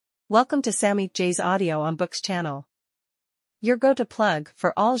Welcome to Sammy J's Audiobooks channel. Your go-to plug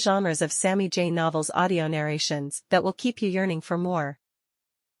for all genres of Sammy J novels audio narrations that will keep you yearning for more.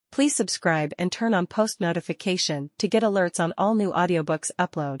 Please subscribe and turn on post notification to get alerts on all new audiobooks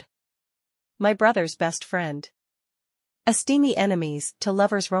upload. My Brother's Best Friend. A Steamy Enemies to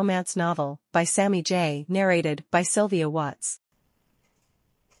Lovers romance novel by Sammy J, narrated by Sylvia Watts.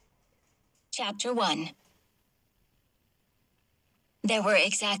 Chapter 1. There were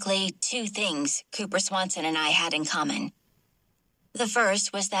exactly two things Cooper Swanson and I had in common. The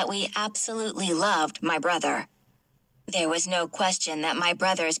first was that we absolutely loved my brother. There was no question that my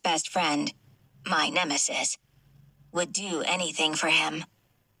brother's best friend, my nemesis, would do anything for him.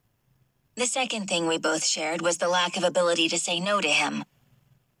 The second thing we both shared was the lack of ability to say no to him,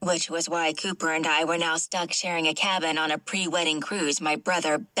 which was why Cooper and I were now stuck sharing a cabin on a pre-wedding cruise my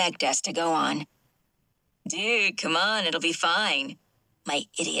brother begged us to go on. "Dude, come on, it'll be fine," my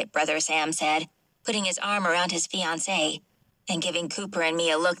idiot brother Sam said, putting his arm around his fiancée and giving Cooper and me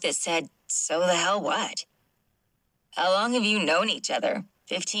a look that said, "So the hell what?" "How long have you known each other?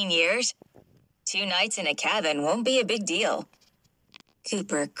 15 years? 2 nights in a cabin won't be a big deal."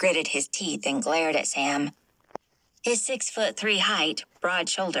 Cooper gritted his teeth and glared at Sam. His 6'3" height, broad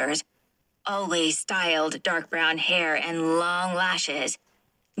shoulders, always styled dark brown hair and long lashes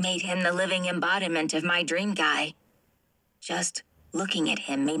made him the living embodiment of my dream guy. Just looking at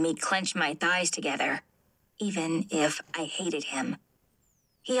him made me clench my thighs together, even if I hated him.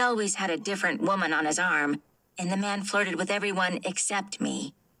 He always had a different woman on his arm, and the man flirted with everyone except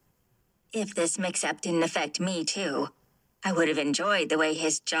me. If this mix-up didn't affect me, too, I would have enjoyed the way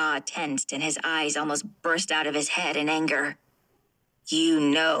his jaw tensed and his eyes almost burst out of his head in anger. "You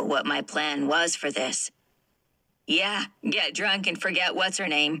know what my plan was for this." "Yeah, get drunk and forget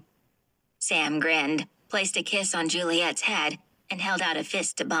what's-her-name." Sam grinned, placed a kiss on Juliet's head, and held out a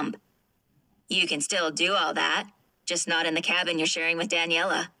fist to bump. "You can still do all that, just not in the cabin you're sharing with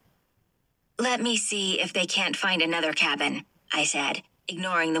Daniella." "Let me see if they can't find another cabin," I said,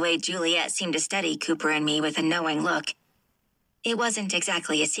 ignoring the way Juliet seemed to study Cooper and me with a knowing look. It wasn't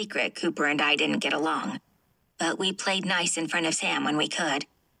exactly a secret Cooper and I didn't get along, but we played nice in front of Sam when we could.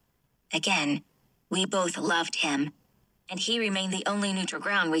 Again, we both loved him, and he remained the only neutral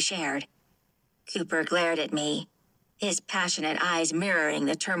ground we shared. Cooper glared at me, his passionate eyes mirroring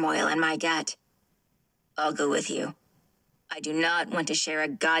the turmoil in my gut. "I'll go with you. I do not want to share a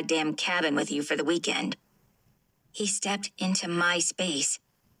goddamn cabin with you for the weekend." He stepped into my space,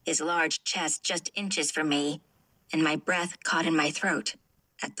 his large chest just inches from me, and my breath caught in my throat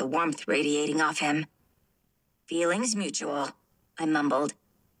at the warmth radiating off him. "Feelings mutual," I mumbled,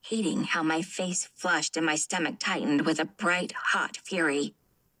 hating how my face flushed and my stomach tightened with a bright, hot fury.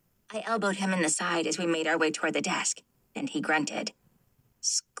 I elbowed him in the side as we made our way toward the desk, and he grunted.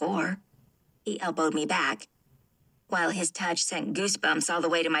 "Score?" He elbowed me back. While his touch sent goosebumps all the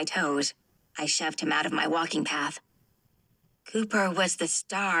way to my toes, I shoved him out of my walking path. Cooper was the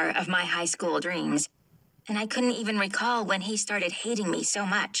star of my high school dreams, and I couldn't even recall when he started hating me so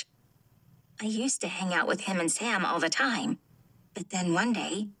much. I used to hang out with him and Sam all the time, but then one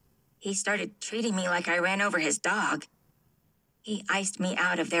day, he started treating me like I ran over his dog. He iced me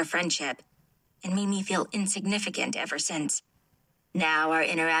out of their friendship and made me feel insignificant ever since. Now our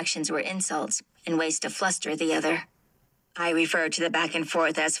interactions were insults and ways to fluster the other. I refer to the back and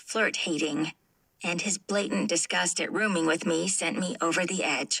forth as flirt-hating, and his blatant disgust at rooming with me sent me over the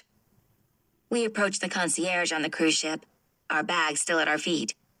edge. We approached the concierge on the cruise ship, our bags still at our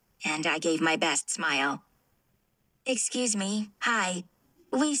feet, and I gave my best smile. "Excuse me, hi.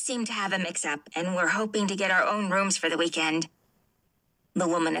 We seem to have a mix-up, and we're hoping to get our own rooms for the weekend." The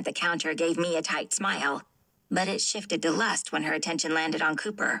woman at the counter gave me a tight smile, but it shifted to lust when her attention landed on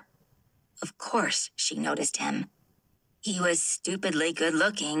Cooper. Of course, she noticed him. He was stupidly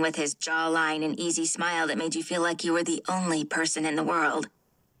good-looking with his jawline and easy smile that made you feel like you were the only person in the world.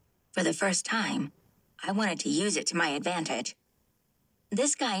 For the first time, I wanted to use it to my advantage.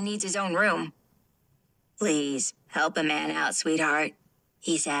 "This guy needs his own room." "Please, help a man out, sweetheart,"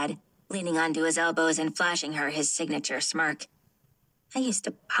 he said, leaning onto his elbows and flashing her his signature smirk. I used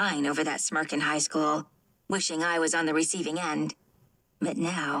to pine over that smirk in high school, wishing I was on the receiving end. But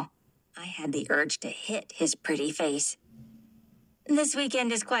now, I had the urge to hit his pretty face. "This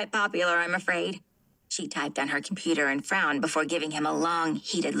weekend is quite popular, I'm afraid." She typed on her computer and frowned before giving him a long,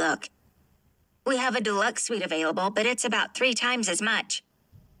 heated look. "We have a deluxe suite available, but it's about 3 times as much."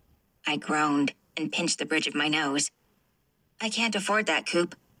 I groaned and pinched the bridge of my nose. "I can't afford that,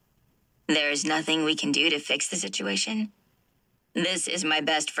 Coop." "There's nothing we can do to fix the situation?" "This is my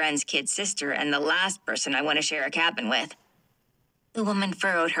best friend's kid sister and the last person I want to share a cabin with." The woman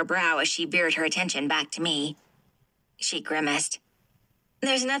furrowed her brow as she veered her attention back to me. She grimaced.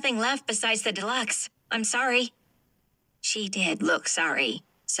 "There's nothing left besides the deluxe. I'm sorry." She did look sorry,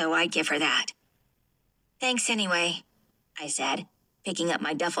 so I'd give her that. "Thanks anyway," I said, picking up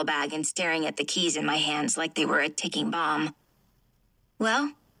my duffel bag and staring at the keys in my hands like they were a ticking bomb.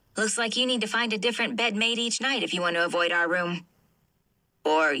 "Well, looks like you need to find a different bed made each night if you want to avoid our room."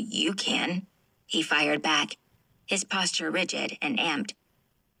 "Or you can," he fired back, his posture rigid and amped.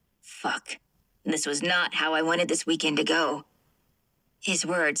 Fuck. This was not how I wanted this weekend to go. His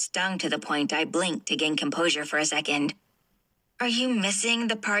words stung to the point I blinked to gain composure for a second. "Are you missing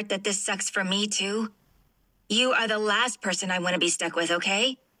the part that this sucks for me too? You are the last person I want to be stuck with,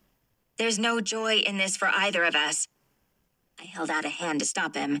 okay? There's no joy in this for either of us." I held out a hand to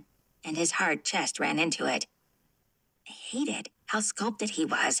stop him, and his hard chest ran into it. I hated how sculpted he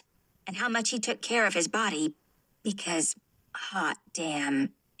was, and how much he took care of his body, because, hot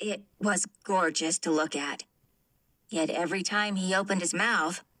damn, it was gorgeous to look at. Yet every time he opened his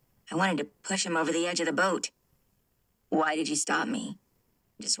mouth, I wanted to push him over the edge of the boat. "Why did you stop me?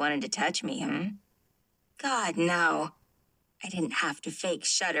 Just wanted to touch me, God, no. I didn't have to fake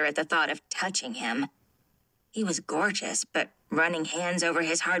shudder at the thought of touching him. He was gorgeous, but running hands over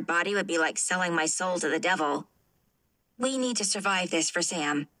his hard body would be like selling my soul to the devil. We need to survive this for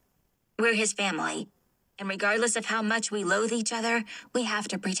Sam. We're his family, and regardless of how much we loathe each other, we have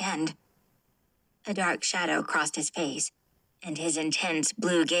to pretend." A dark shadow crossed his face, and his intense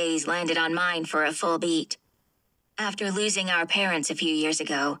blue gaze landed on mine for a full beat. After losing our parents a few years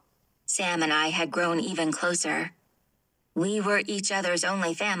ago, Sam and I had grown even closer. We were each other's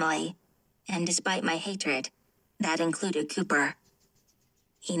only family, and despite my hatred, that included Cooper.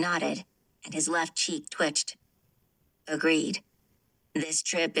 He nodded, and his left cheek twitched. "Agreed. This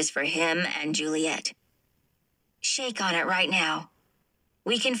trip is for him and Juliet. Shake on it right now.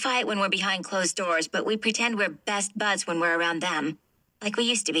 We can fight when we're behind closed doors, but we pretend we're best buds when we're around them, like we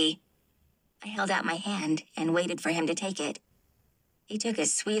used to be." I held out my hand and waited for him to take it. He took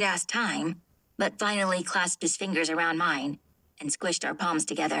his sweet-ass time, but finally clasped his fingers around mine and squished our palms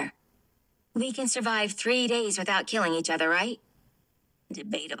together. "We can survive 3 days without killing each other, right?"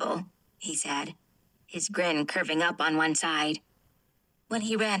 "Debatable," he said, his grin curving up on one side. When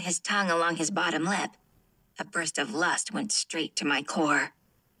he ran his tongue along his bottom lip, a burst of lust went straight to my core.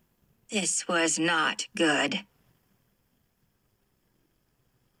 This was not good.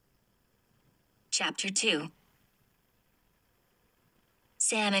 Chapter 2.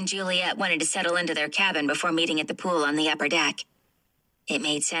 Sam and Juliet wanted to settle into their cabin before meeting at the pool on the upper deck. It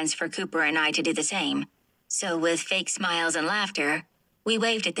made sense for Cooper and I to do the same, so with fake smiles and laughter, we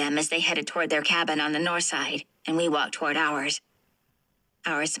waved at them as they headed toward their cabin on the north side, and we walked toward ours.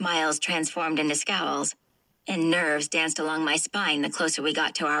 Our smiles transformed into scowls, and nerves danced along my spine the closer we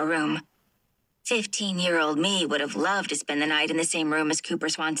got to our room. 15-year-old me would have loved to spend the night in the same room as Cooper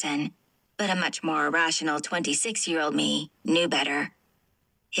Swanson, but a much more irrational 26-year-old me knew better.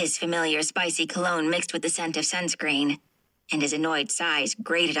 His familiar spicy cologne mixed with the scent of sunscreen, and his annoyed sighs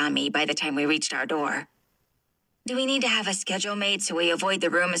grated on me by the time we reached our door. "Do we need to have a schedule made so we avoid the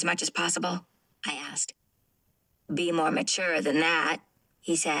room as much as possible?" I asked. "Be more mature than that,"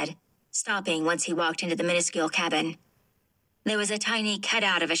 he said, stopping once he walked into the minuscule cabin. There was a tiny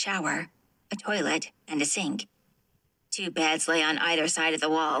cutout of a shower, a toilet, and a sink. 2 beds lay on either side of the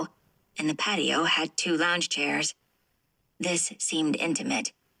wall, and the patio had 2 lounge chairs. This seemed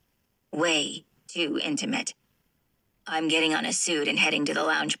intimate. Way too intimate. "I'm getting on a suit and heading to the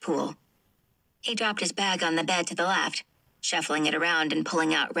lounge pool." He dropped his bag on the bed to the left, shuffling it around and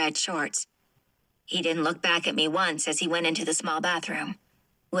pulling out red shorts. He didn't look back at me once as he went into the small bathroom,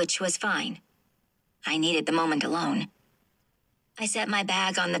 which was fine. I needed the moment alone. I set my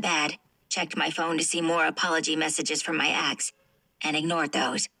bag on the bed, checked my phone to see more apology messages from my ex, and ignored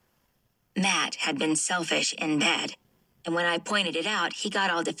those. Matt had been selfish in bed, and when I pointed it out, he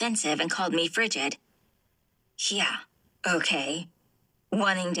got all defensive and called me frigid. Yeah, okay.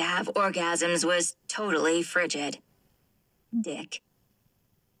 Wanting to have orgasms was totally frigid. Dick.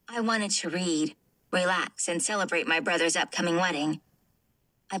 I wanted to read, relax, and celebrate my brother's upcoming wedding.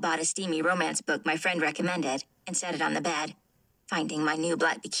 I bought a steamy romance book my friend recommended and set it on the bed, finding my new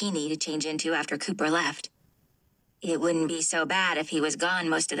black bikini to change into after Cooper left. It wouldn't be so bad if he was gone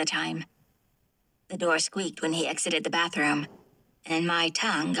most of the time. The door squeaked when he exited the bathroom, and my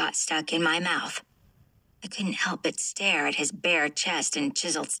tongue got stuck in my mouth. I couldn't help but stare at his bare chest and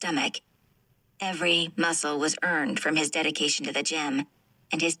chiseled stomach. Every muscle was earned from his dedication to the gym,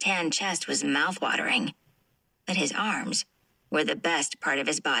 and his tan chest was mouth-watering. But his arms were the best part of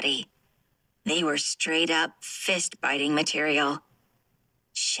his body. They were straight-up fist-biting material,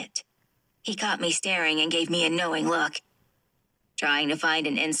 Shit. He caught me staring and gave me a knowing look. Trying to find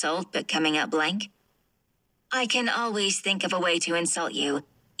an insult but coming up blank? I can always think of a way to insult you,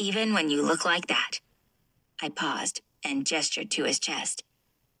 even when you look like that. I paused and gestured to his chest.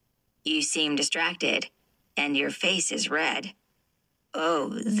 You seem distracted, and your face is red. Oh,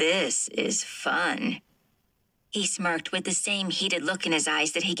 this is fun. He smirked with the same heated look in his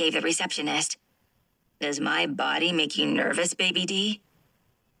eyes that he gave the receptionist. Does my body make you nervous, Baby D?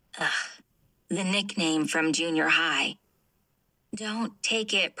 Ugh, the nickname from junior high. Don't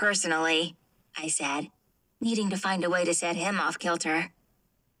take it personally, I said, needing to find a way to set him off kilter.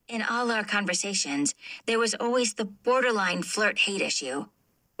 In all our conversations, there was always the borderline flirt-hate issue,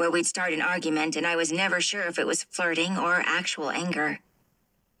 where we'd start an argument and I was never sure if it was flirting or actual anger.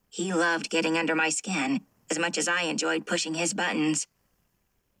 He loved getting under my skin as much as I enjoyed pushing his buttons.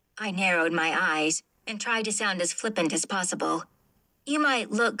 I narrowed my eyes and tried to sound as flippant as possible. You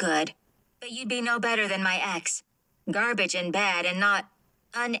might look good, but you'd be no better than my ex. Garbage in bed and not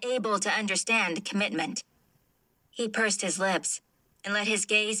unable to understand commitment. He pursed his lips and let his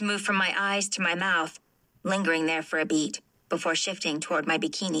gaze move from my eyes to my mouth, lingering there for a beat before shifting toward my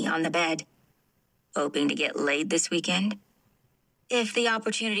bikini on the bed. Hoping to get laid this weekend? If the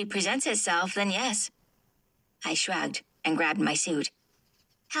opportunity presents itself, then yes. I shrugged and grabbed my suit.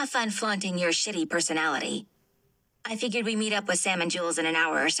 Have fun flaunting your shitty personality. I figured we'd meet up with Sam and Jules in an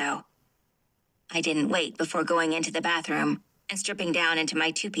hour or so. I didn't wait before going into the bathroom and stripping down into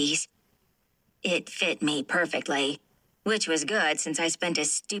my two-piece. It fit me perfectly, which was good since I spent a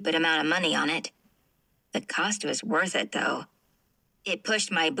stupid amount of money on it. The cost was worth it, though. It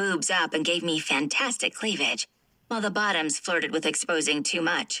pushed my boobs up and gave me fantastic cleavage, while the bottoms flirted with exposing too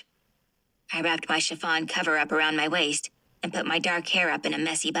much. I wrapped my chiffon cover-up around my waist and put my dark hair up in a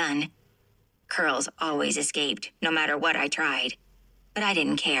messy bun. Curls always escaped, no matter what I tried. But I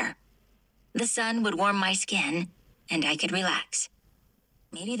didn't care. The sun would warm my skin, and I could relax.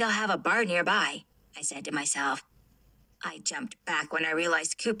 Maybe they'll have a bar nearby, I said to myself. I jumped back when I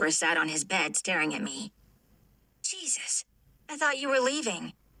realized Cooper sat on his bed staring at me. Jesus, I thought you were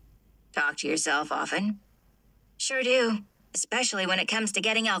leaving. Talk to yourself often? Sure do, especially when it comes to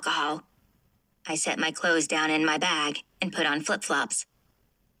getting alcohol. I set my clothes down in my bag and put on flip-flops.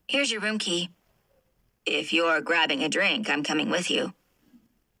 Here's your room key. If you're grabbing a drink, I'm coming with you.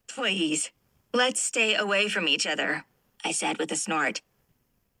 Please, let's stay away from each other, I said with a snort.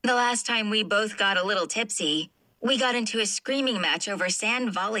 The last time we both got a little tipsy, we got into a screaming match over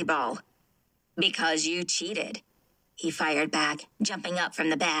sand volleyball. Because you cheated, he fired back, jumping up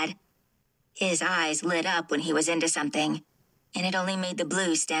from the bed. His eyes lit up when he was into something, and it only made the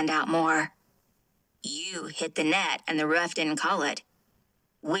blue stand out more. You hit the net and the ref didn't call it.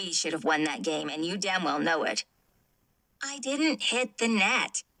 We should have won that game, and you damn well know it. I didn't hit the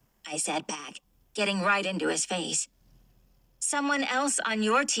net, I said back, getting right into his face. Someone else on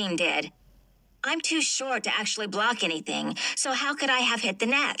your team did. I'm too short to actually block anything, so how could I have hit the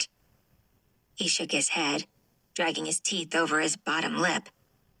net? He shook his head, dragging his teeth over his bottom lip.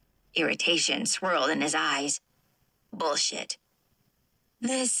 Irritation swirled in his eyes. Bullshit.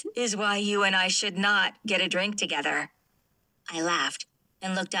 This is why you and I should not get a drink together. I laughed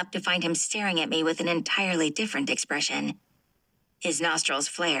and looked up to find him staring at me with an entirely different expression. His nostrils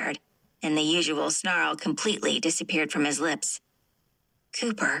flared, and the usual snarl completely disappeared from his lips.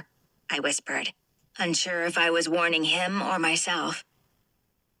 Cooper, I whispered, unsure if I was warning him or myself.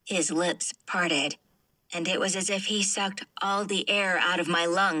 His lips parted, and it was as if he sucked all the air out of my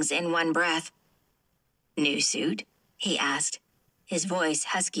lungs in one breath. New suit? He asked, his voice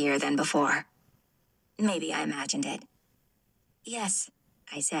huskier than before. Maybe I imagined it. Yes,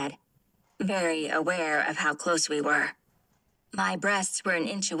 I said, very aware of how close we were. My breasts were an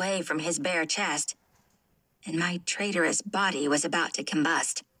inch away from his bare chest, and my traitorous body was about to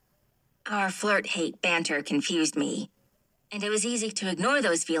combust. Our flirt-hate banter confused me, and it was easy to ignore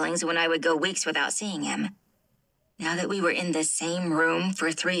those feelings when I would go weeks without seeing him. Now that we were in the same room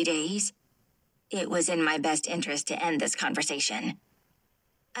for 3 days, it was in my best interest to end this conversation.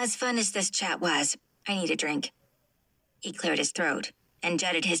 As fun as this chat was, I need a drink. He cleared his throat and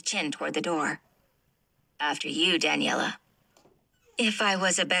jutted his chin toward the door. After you, Daniella. If I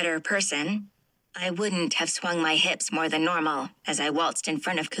was a better person, I wouldn't have swung my hips more than normal as I waltzed in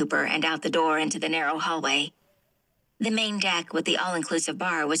front of Cooper and out the door into the narrow hallway. The main deck with the all-inclusive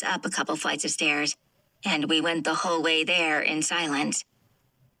bar was up a couple flights of stairs, and we went the whole way there in silence.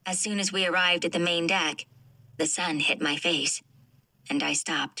 As soon as we arrived at the main deck, the sun hit my face, and I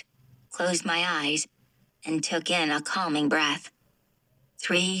stopped, closed my eyes, and took in a calming breath.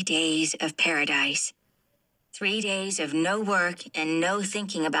 3 days of paradise. 3 days of no work and no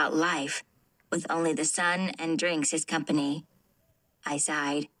thinking about life, with only the sun and drinks as company. I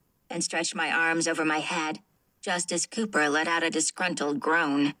sighed and stretched my arms over my head, just as Cooper let out a disgruntled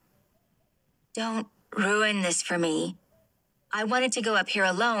groan. "Don't ruin this for me. I wanted to go up here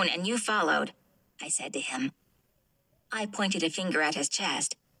alone and you followed," I said to him. I pointed a finger at his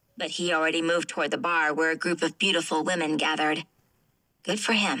chest, but he already moved toward the bar where a group of beautiful women gathered. Good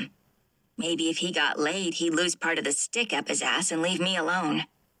for him. Maybe if he got laid, he'd lose part of the stick up his ass and leave me alone.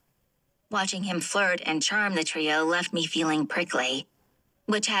 Watching him flirt and charm the trio left me feeling prickly,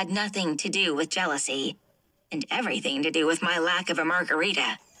 which had nothing to do with jealousy, and everything to do with my lack of a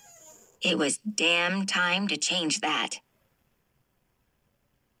margarita. It was damn time to change that.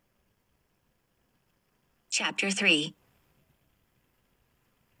 Chapter 3.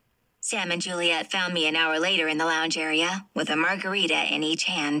 Sam and Juliet found me an hour later in the lounge area, with a margarita in each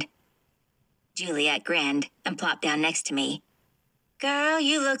hand. Juliet grinned and plopped down next to me. "Girl,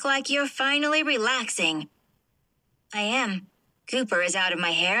 you look like you're finally relaxing." "I am. Cooper is out of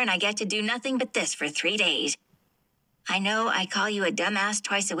my hair and I get to do nothing but this for 3 days. I know I call you a dumbass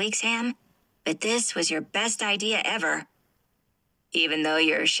twice a week, Sam, but this was your best idea ever." "Even though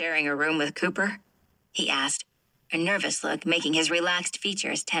you're sharing a room with Cooper?" he asked, a nervous look making his relaxed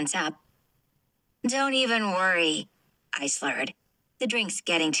features tense up. "Don't even worry," I slurred, the drinks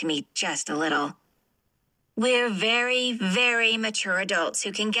getting to me just a little. "We're very, very mature adults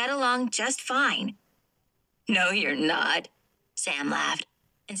who can get along just fine." "No, you're not," Sam laughed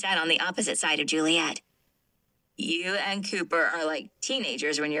and sat on the opposite side of Juliet. "You and Cooper are like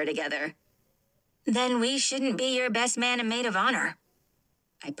teenagers when you're together." "Then we shouldn't be your best man and maid of honor."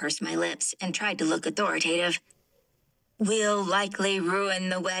 I pursed my lips and tried to look authoritative. "We'll likely ruin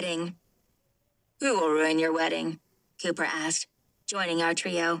the wedding." "Who will ruin your wedding?" Cooper asked, joining our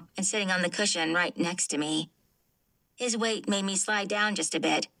trio and sitting on the cushion right next to me. His weight made me slide down just a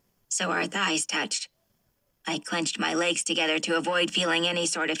bit, so our thighs touched. I clenched my legs together to avoid feeling any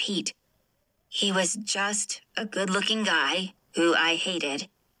sort of heat. He was just a good-looking guy who I hated.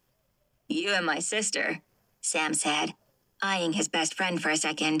 "You and my sister," Sam said, eyeing his best friend for a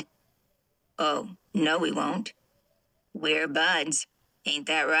second. "Oh, no we won't. We're buds. Ain't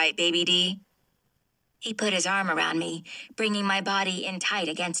that right, baby D?" He put his arm around me, bringing my body in tight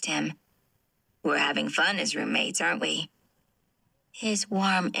against him. "We're having fun as roommates, aren't we?" His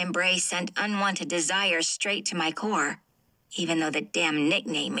warm embrace sent unwanted desire straight to my core, even though the damn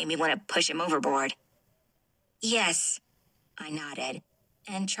nickname made me want to push him overboard. "Yes," I nodded,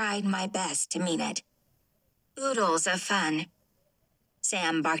 and tried my best to mean it. "Oodles of fun."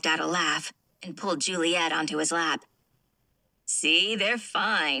 Sam barked out a laugh and pulled Juliet onto his lap. "See, they're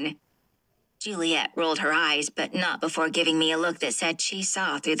fine." Juliet rolled her eyes, but not before giving me a look that said she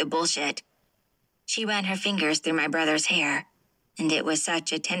saw through the bullshit. She ran her fingers through my brother's hair, and it was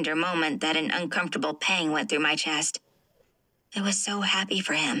such a tender moment that an uncomfortable pang went through my chest. I was so happy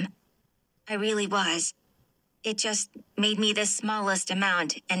for him. I really was. It just made me the smallest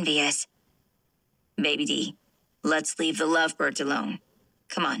amount envious. "Baby D, let's leave the lovebirds alone.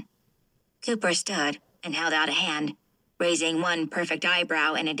 Come on." Cooper stood and held out a hand, raising one perfect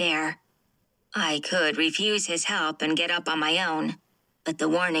eyebrow in a dare. I could refuse his help and get up on my own, but the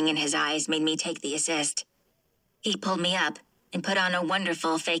warning in his eyes made me take the assist. He pulled me up and put on a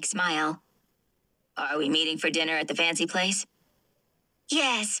wonderful fake smile. "Are we meeting for dinner at the fancy place?"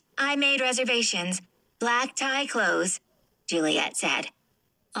 "Yes, I made reservations. Black tie clothes," Juliet said,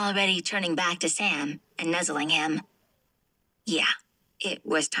 already turning back to Sam and nuzzling him. Yeah, it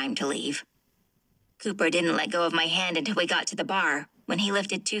was time to leave. Cooper didn't let go of my hand until we got to the bar, when he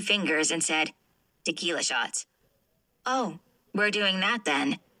lifted 2 fingers and said, "Tequila shots." "Oh, we're doing that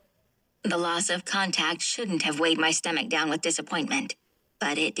then." The loss of contact shouldn't have weighed my stomach down with disappointment,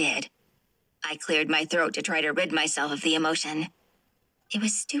 but it did. I cleared my throat to try to rid myself of the emotion. It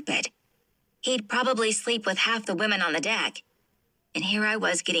was stupid. He'd probably sleep with half the women on the deck, and here I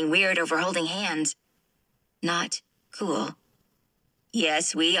was getting weird over holding hands. Not cool.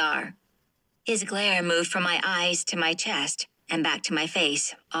 "Yes, we are." His glare moved from my eyes to my chest and back to my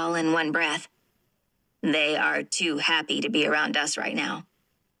face, all in one breath. "They are too happy to be around us right now."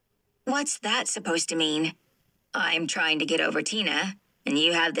 "What's that supposed to mean?" "I'm trying to get over Tina, and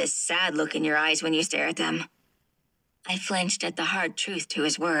you have this sad look in your eyes when you stare at them." I flinched at the hard truth to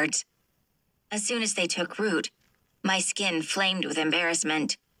his words. As soon as they took root, my skin flamed with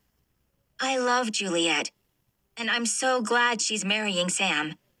embarrassment. I love Juliet, and I'm so glad she's marrying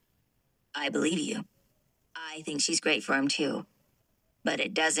Sam. I believe you. I think she's great for him too. But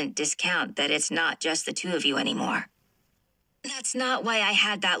it doesn't discount that it's not just the 2 of you anymore. "That's not why I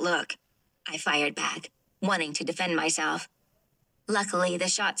had that look," I fired back. wanting to defend myself. Luckily, the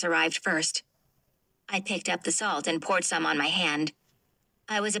shots arrived first. I picked up the salt and poured some on my hand.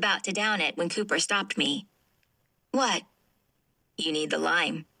 I was about to down it when Cooper stopped me. "What?" "You need the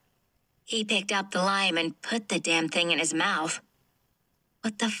lime." He picked up the lime and put the damn thing in his mouth.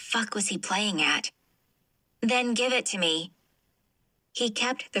 What the fuck was he playing at? "Then give it to me." He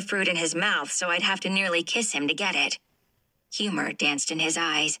kept the fruit in his mouth so I'd have to nearly kiss him to get it. Humor danced in his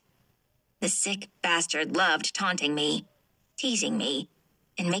eyes. The sick bastard loved taunting me, teasing me,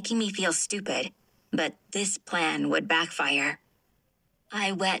 and making me feel stupid, but this plan would backfire.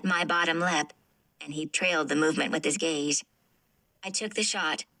 I wet my bottom lip, and he trailed the movement with his gaze. I took the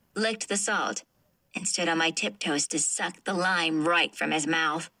shot, licked the salt, and stood on my tiptoes to suck the lime right from his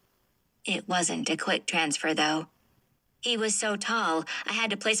mouth. It wasn't a quick transfer, though. He was so tall, I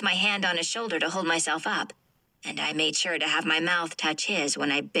had to place my hand on his shoulder to hold myself up, and I made sure to have my mouth touch his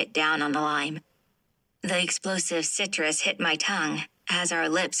when I bit down on the lime. The explosive citrus hit my tongue as our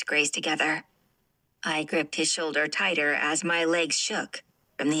lips grazed together. I gripped his shoulder tighter as my legs shook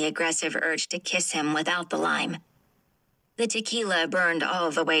from the aggressive urge to kiss him without the lime. The tequila burned all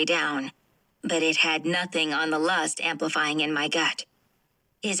the way down, but it had nothing on the lust amplifying in my gut.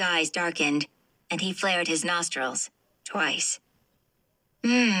 His eyes darkened, and he flared his nostrils twice.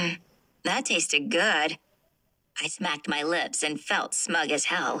 That tasted good. I smacked my lips and felt smug as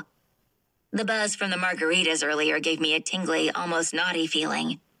hell. The buzz from the margaritas earlier gave me a tingly, almost naughty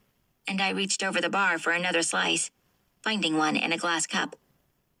feeling, and I reached over the bar for another slice, finding one in a glass cup.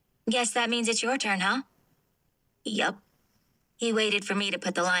 "Guess that means it's your turn, huh?" "Yup." He waited for me to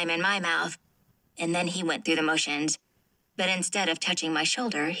put the lime in my mouth, and then he went through the motions. But instead of touching my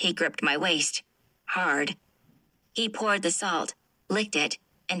shoulder, he gripped my waist. Hard. He poured the salt, licked it,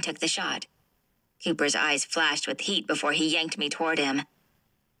 and took the shot. Cooper's eyes flashed with heat before he yanked me toward him.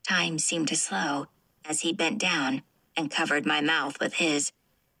 Time seemed to slow as he bent down and covered my mouth with his.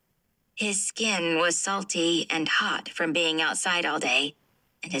 His skin was salty and hot from being outside all day,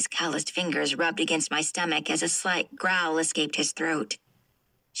 and his calloused fingers rubbed against my stomach as a slight growl escaped his throat.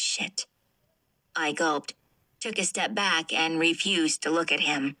 Shit. I gulped, took a step back, and refused to look at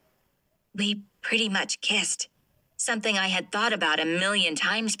him. We pretty much kissed, something I had thought about 1,000,000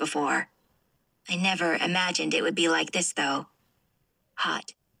 times before. I never imagined it would be like this, though.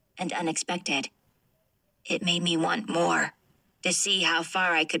 Hot and unexpected. It made me want more, to see how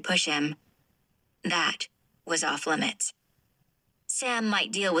far I could push him. That was off limits. Sam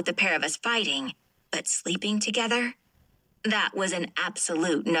might deal with the pair of us fighting, but sleeping together? That was an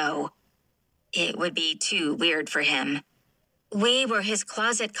absolute no. It would be too weird for him. We were his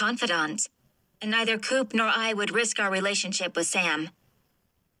closet confidants, and neither Coop nor I would risk our relationship with Sam.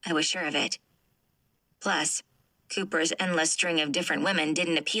 I was sure of it. Plus, Cooper's endless string of different women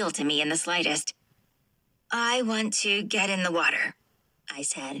didn't appeal to me in the slightest. "I want to get in the water," I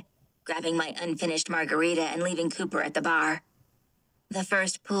said, grabbing my unfinished margarita and leaving Cooper at the bar. The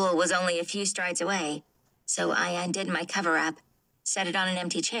first pool was only a few strides away, so I undid my cover-up, set it on an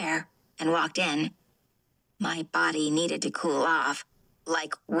empty chair, and walked in. My body needed to cool off,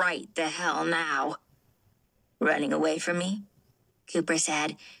 like right the hell now. "Running away from me?" Cooper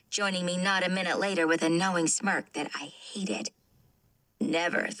said, joining me not a minute later with a knowing smirk that I hated.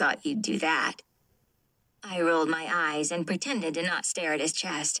 "Never thought you'd do that." I rolled my eyes and pretended to not stare at his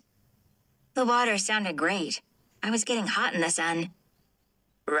chest. The water sounded great. I was getting hot in the sun.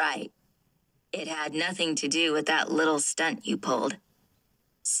 "Right. It had nothing to do with that little stunt you pulled."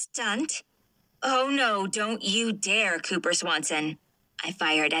 "Stunt? Oh no, don't you dare, Cooper Swanson." I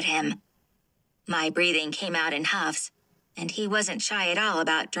fired at him. My breathing came out in huffs, and he wasn't shy at all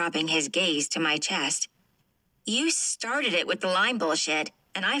about dropping his gaze to my chest. "You started it with the lime bullshit,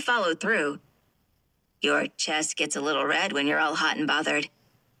 and I followed through." "Your chest gets a little red when you're all hot and bothered."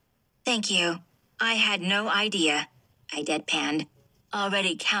 "Thank you. I had no idea," I deadpanned,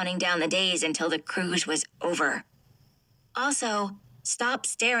 already counting down the days until the cruise was over. "Also, stop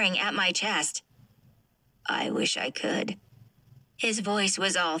staring at my chest." "I wish I could." His voice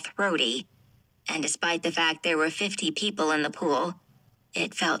was all throaty, and despite the fact there were 50 people in the pool,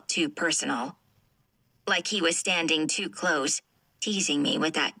 it felt too personal. Like he was standing too close, teasing me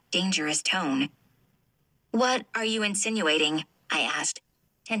with that dangerous tone. "What are you insinuating?" I asked,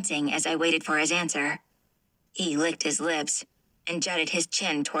 tensing as I waited for his answer. He licked his lips and jutted his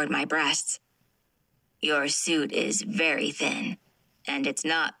chin toward my breasts. "Your suit is very thin, and it's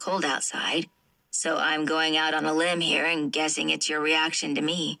not cold outside, so I'm going out on a limb here and guessing it's your reaction to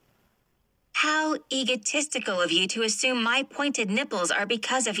me." "How egotistical of you to assume my pointed nipples are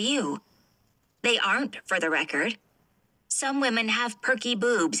because of you. They aren't, for the record." Some women have perky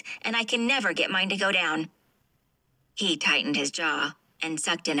boobs, and I can never get mine to go down. He tightened his jaw and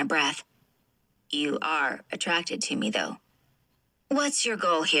sucked in a breath. You are attracted to me, though. What's your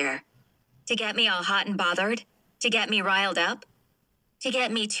goal here? To get me all hot and bothered? To get me riled up? To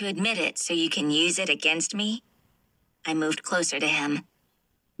get me to admit it so you can use it against me? I moved closer to him.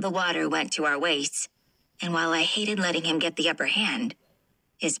 The water went to our waists, and while I hated letting him get the upper hand,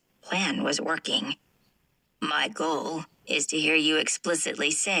 his plan was working. My goal is to hear you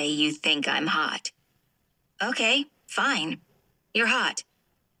explicitly say you think I'm hot. Okay, fine. You're hot.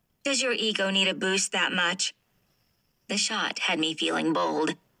 Does your ego need a boost that much? The shot had me feeling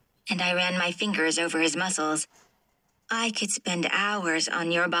bold, and I ran my fingers over his muscles. I could spend hours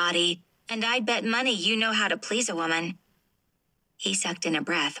on your body, and I'd bet money you know how to please a woman. He sucked in a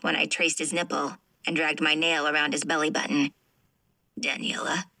breath when I traced his nipple and dragged my nail around his belly button.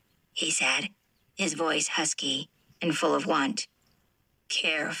 Daniella, he said, his voice husky and full of want.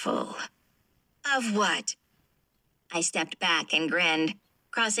 Careful. Of what? I stepped back and grinned,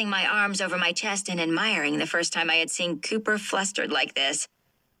 crossing my arms over my chest and admiring the first time I had seen Cooper flustered like this.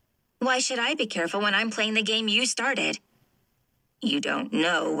 Why should I be careful when I'm playing the game you started? You don't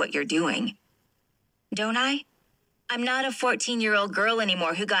know what you're doing. Don't I? I'm not a 14-year-old girl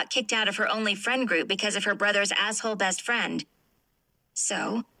anymore who got kicked out of her only friend group because of her brother's asshole best friend.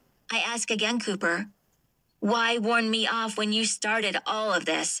 So, I ask again, Cooper, why warn me off when you started all of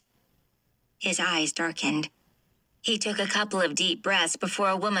this? His eyes darkened. He took a couple of deep breaths before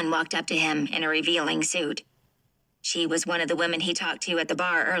a woman walked up to him in a revealing suit. She was one of the women he talked to at the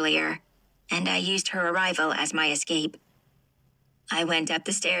bar earlier, and I used her arrival as my escape. I went up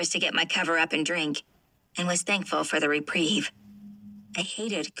the stairs to get my cover-up and drink, and was thankful for the reprieve. I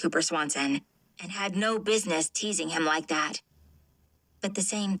hated Cooper Swanson, and had no business teasing him like that. But the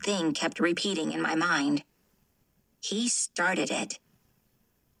same thing kept repeating in my mind. He started it.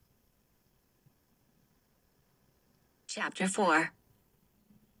 Chapter 4.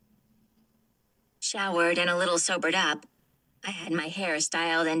 Showered and a little sobered up, I had my hair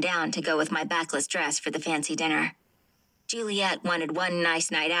styled and down to go with my backless dress for the fancy dinner. Juliet wanted one nice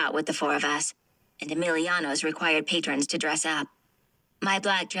night out with the four of us, and Emiliano's required patrons to dress up. My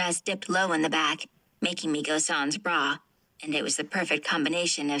black dress dipped low in the back, making me go sans bras, and it was the perfect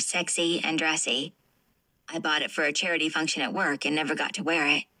combination of sexy and dressy. I bought it for a charity function at work and never got to wear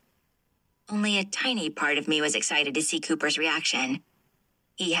it. Only a tiny part of me was excited to see Cooper's reaction.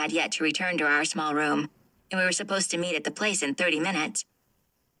 He had yet to return to our small room, and we were supposed to meet at the place in 30 minutes.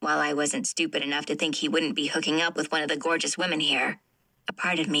 While I wasn't stupid enough to think he wouldn't be hooking up with one of the gorgeous women here, a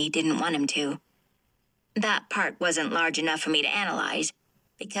part of me didn't want him to. That part wasn't large enough for me to analyze,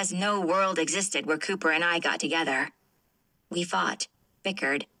 because no world existed where Cooper and I got together. We fought,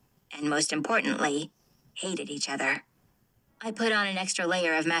 bickered, and most importantly, hated each other. I put on an extra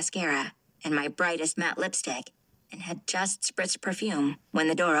layer of mascara and my brightest matte lipstick, and had just spritzed perfume when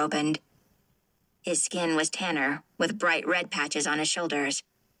the door opened. His skin was tanner, with bright red patches on his shoulders.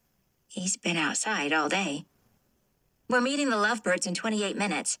 He's been outside all day. We're meeting the lovebirds in 28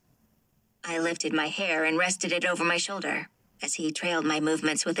 minutes. I lifted my hair and rested it over my shoulder, as he trailed my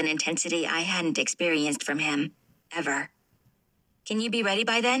movements with an intensity I hadn't experienced from him, ever. Can you be ready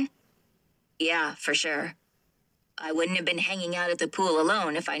by then? Yeah, for sure. I wouldn't have been hanging out at the pool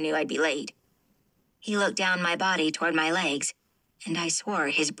alone if I knew I'd be late. He looked down my body toward my legs, and I swore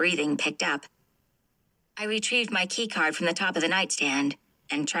his breathing picked up. I retrieved my keycard from the top of the nightstand,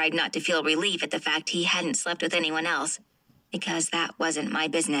 and tried not to feel relief at the fact he hadn't slept with anyone else, because that wasn't my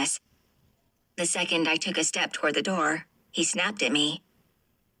business. The second I took a step toward the door, he snapped at me.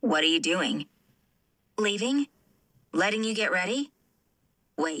 What are you doing? Leaving? Letting you get ready?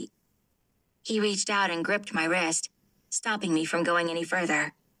 Wait. He reached out and gripped my wrist, stopping me from going any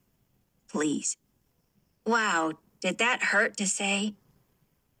further. Please. Wow, did that hurt to say?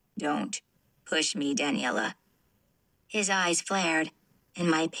 Don't push me, Daniella. His eyes flared, and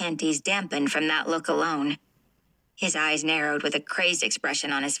my panties dampened from that look alone. His eyes narrowed with a crazed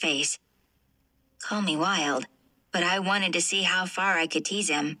expression on his face. Call me wild, but I wanted to see how far I could tease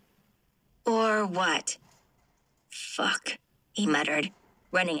him. Or what? Fuck, he muttered,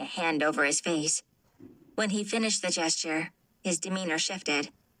 running a hand over his face. When he finished the gesture, his demeanor shifted.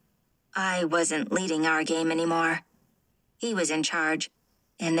 I wasn't leading our game anymore. He was in charge,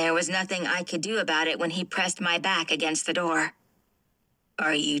 and there was nothing I could do about it when he pressed my back against the door.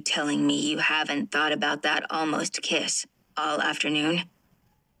 Are you telling me you haven't thought about that almost kiss all afternoon?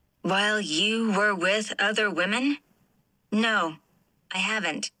 While you were with other women? No, I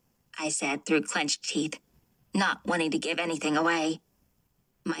haven't, I said through clenched teeth, not wanting to give anything away.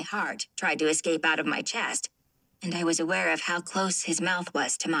 My heart tried to escape out of my chest, and I was aware of how close his mouth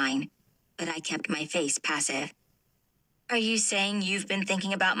was to mine, but I kept my face passive. Are you saying you've been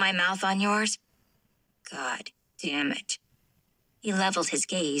thinking about my mouth on yours? God damn it. He leveled his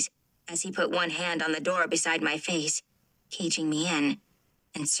gaze as he put one hand on the door beside my face, caging me in,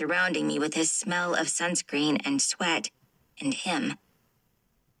 and surrounding me with his smell of sunscreen and sweat, and him.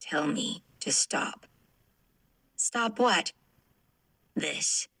 Tell me to stop. Stop what?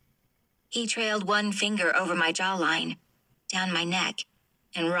 This. He trailed one finger over my jawline, down my neck,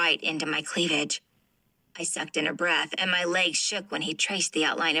 and right into my cleavage. I sucked in a breath, and my legs shook when he traced the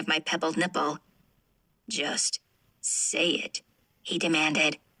outline of my pebbled nipple. Just say it, he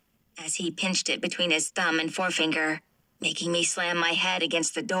demanded, as he pinched it between his thumb and forefinger, making me slam my head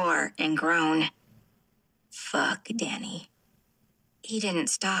against the door and groan. Fuck, Dani. He didn't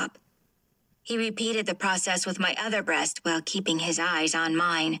stop. He repeated the process with my other breast while keeping his eyes on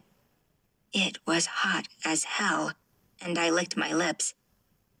mine. It was hot as hell, and I licked my lips.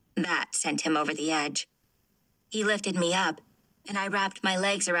 That sent him over the edge. He lifted me up, and I wrapped my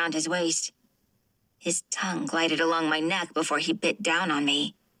legs around his waist. His tongue glided along my neck before he bit down on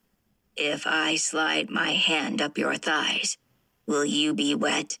me. If I slide my hand up your thighs, will you be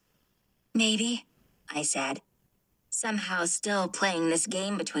wet? Maybe, I said, somehow still playing this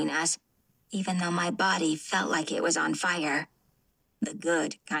game between us, even though my body felt like it was on fire. The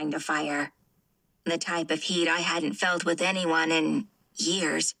good kind of fire. The type of heat I hadn't felt with anyone in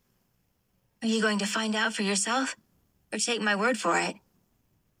years. Are you going to find out for yourself, or take my word for it?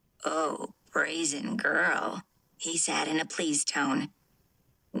 Oh, brazen girl, he said in a pleased tone.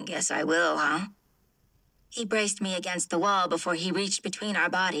 Guess I will, huh? He braced me against the wall before he reached between our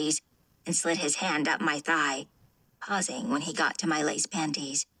bodies and slid his hand up my thigh, pausing when he got to my lace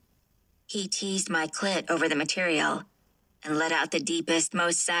panties. He teased my clit over the material and let out the deepest,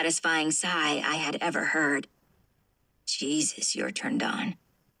 most satisfying sigh I had ever heard. Jesus, you're turned on.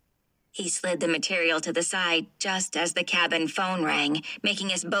 He slid the material to the side just as the cabin phone rang,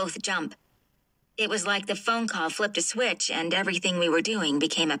 making us both jump. It was like the phone call flipped a switch and everything we were doing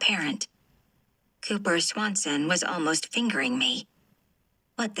became apparent. Cooper Swanson was almost fingering me.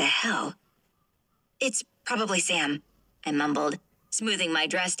 What the hell? It's probably Sam, I mumbled, smoothing my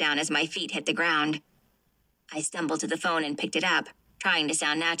dress down as my feet hit the ground. I stumbled to the phone and picked it up, trying to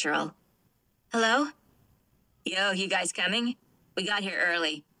sound natural. Hello? Yo, you guys coming? We got here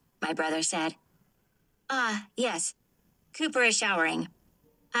early, my brother said. Yes. Cooper is showering.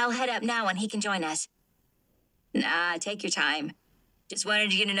 I'll head up now and he can join us. Nah, take your time. Just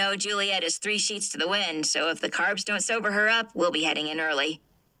wanted you to know Juliet is 3 sheets to the wind, so if the carbs don't sober her up, we'll be heading in early.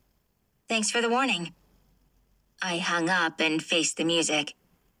 Thanks for the warning. I hung up and faced the music.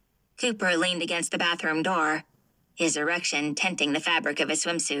 Cooper leaned against the bathroom door, his erection tinting the fabric of his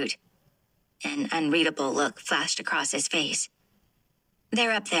swimsuit. An unreadable look flashed across his face.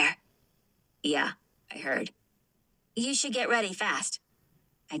 They're up there. Yeah, I heard. You should get ready fast.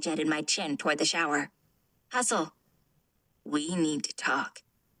 I jetted my chin toward the shower. Hustle. We need to talk.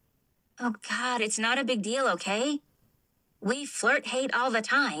 Oh, God, it's not a big deal, okay? We flirt-hate all the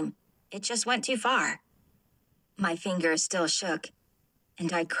time. It just went too far. My fingers still shook,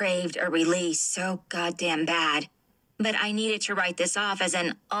 and I craved a release so goddamn bad. But I needed to write this off as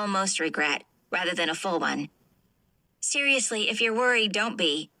an almost regret, rather than a full one. Seriously, if you're worried, don't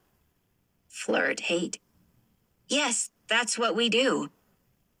be. Flirt-hate? Yes, that's what we do.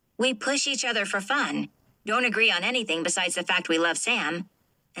 We push each other for fun, don't agree on anything besides the fact we love Sam,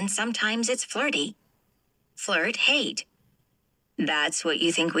 and sometimes it's flirty. Flirt-hate. That's what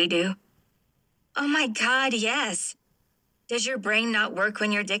you think we do? Oh my God, yes. Does your brain not work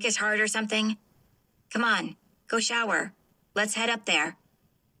when your dick is hard or something? Come on, go shower. Let's head up there.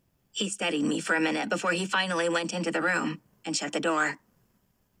 He studied me for a minute before he finally went into the room and shut the door.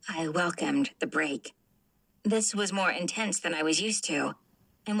 I welcomed the break. This was more intense than I was used to,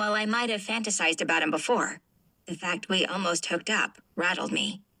 and while I might have fantasized about him before, the fact we almost hooked up rattled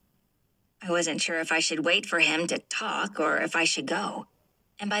me. I wasn't sure if I should wait for him to talk or if I should go.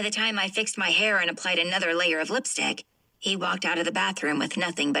 And by the time I fixed my hair and applied another layer of lipstick, he walked out of the bathroom with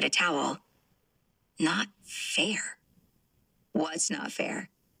nothing but a towel. Not fair. What's not fair?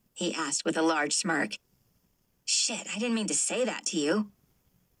 He asked with a large smirk. Shit, I didn't mean to say that to you.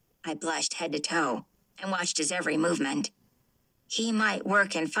 I blushed head to toe and watched his every movement. He might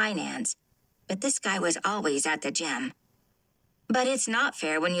work in finance, but this guy was always at the gym. But it's not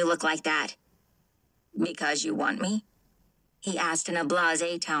fair when you look like that. Because you want me? He asked in a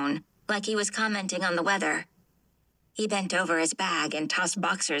blasé tone, like he was commenting on the weather. He bent over his bag and tossed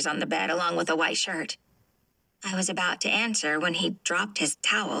boxers on the bed along with a white shirt. I was about to answer when he dropped his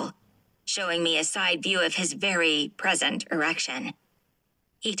towel, showing me a side view of his very present erection.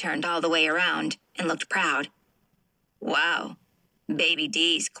 He turned all the way around and looked proud. Wow, Baby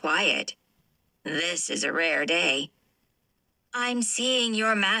D's quiet. This is a rare day. I'm seeing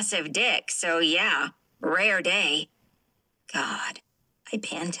your massive dick, so yeah, rare day. God, I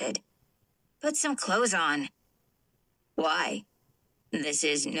panted. Put some clothes on. Why? This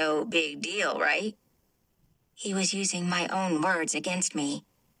is no big deal, right? He was using my own words against me.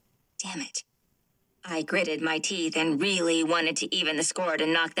 Damn it. I gritted my teeth and really wanted to even the score to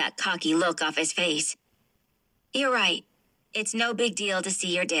knock that cocky look off his face. You're right. It's no big deal to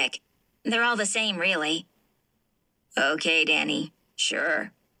see your dick. They're all the same, really. Okay, Dani.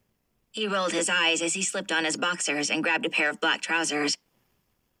 Sure. He rolled his eyes as he slipped on his boxers and grabbed a pair of black trousers.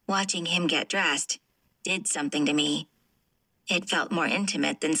 Watching him get dressed did something to me. It felt more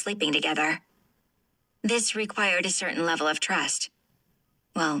intimate than sleeping together. This required a certain level of trust.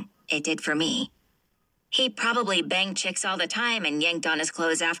 Well, it did for me. He probably banged chicks all the time and yanked on his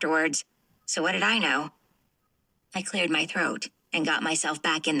clothes afterwards. So what did I know? I cleared my throat and got myself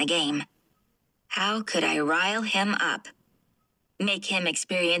back in the game. How could I rile him up? Make him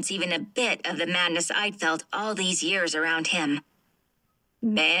experience even a bit of the madness I'd felt all these years around him.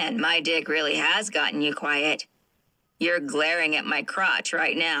 Man, my dick really has gotten you quiet. You're glaring at my crotch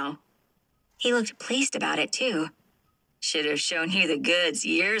right now. He looked pleased about it, too. Should have shown you the goods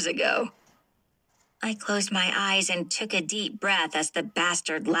years ago. I closed my eyes and took a deep breath as the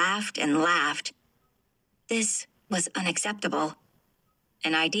bastard laughed and laughed. This was unacceptable.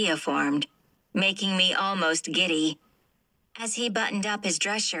 An idea formed, making me almost giddy. As he buttoned up his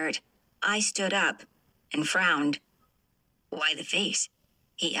dress shirt, I stood up and frowned. Why the face?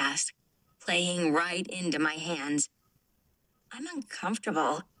 He asked, playing right into my hands. I'm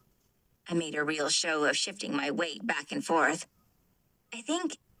uncomfortable. I made a real show of shifting my weight back and forth. I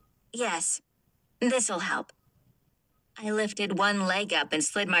think, yes, this'll help. I lifted one leg up and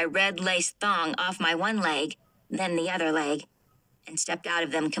slid my red lace thong off my one leg, then the other leg, and stepped out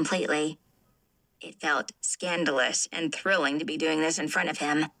of them completely. It felt scandalous and thrilling to be doing this in front of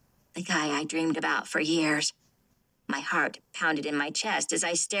him, the guy I dreamed about for years. My heart pounded in my chest as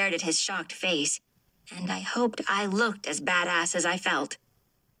I stared at his shocked face, and I hoped I looked as badass as I felt.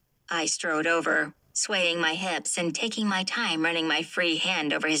 I strode over, swaying my hips and taking my time running my free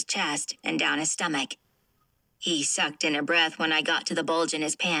hand over his chest and down his stomach. He sucked in a breath when I got to the bulge in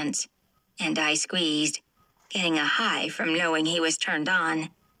his pants, and I squeezed, getting a high from knowing he was turned on.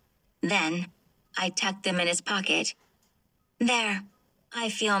 Then, I tucked them in his pocket. There, I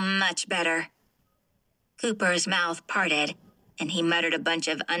feel much better. Cooper's mouth parted, and he muttered a bunch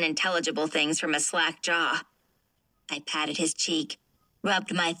of unintelligible things from a slack jaw. I patted his cheek,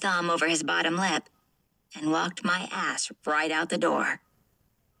 rubbed my thumb over his bottom lip, and walked my ass right out the door.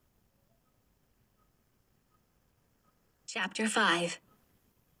 Chapter 5.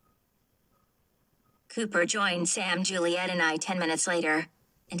 Cooper joined Sam, Juliet, and I 10 minutes later,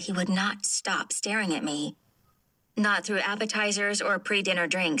 and he would not stop staring at me. Not through appetizers or pre-dinner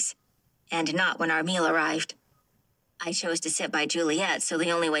drinks, and not when our meal arrived. I chose to sit by Juliet, so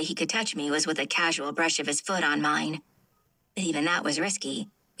the only way he could touch me was with a casual brush of his foot on mine. But even that was risky,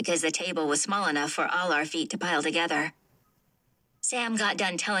 because the table was small enough for all our feet to pile together. Sam got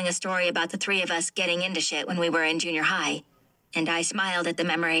done telling a story about the three of us getting into shit when we were in junior high, and I smiled at the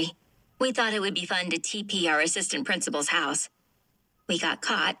memory. We thought it would be fun to TP our assistant principal's house. We got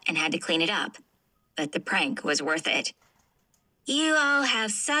caught and had to clean it up, but the prank was worth it. You all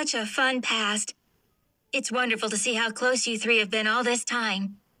have such a fun past. It's wonderful to see how close you three have been all this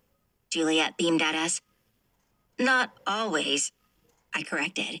time. Juliet beamed at us. Not always, I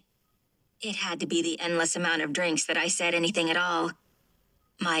corrected. It had to be the endless amount of drinks that I said anything at all.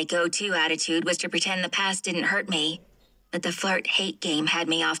 My go-to attitude was to pretend the past didn't hurt me, but the flirt-hate game had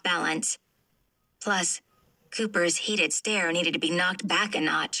me off balance. Plus, Cooper's heated stare needed to be knocked back a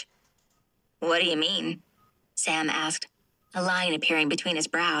notch. What do you mean? Sam asked, a line appearing between his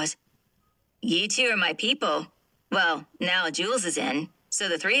brows. You two are my people. Well, now Jules is in, so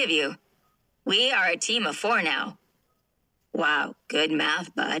the three of you. We are a team of 4 now. Wow, good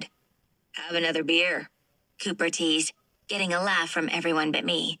math, bud. Have another beer, Cooper teased, getting a laugh from everyone but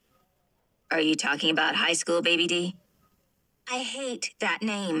me. Are you talking about high school, Baby D? I hate that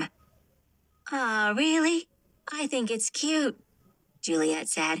name. Aw, really? I think it's cute, Juliet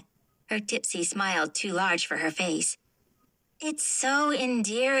said, her tipsy smile too large for her face. It's so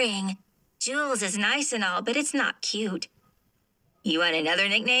endearing. Jules is nice and all, but it's not cute. You want another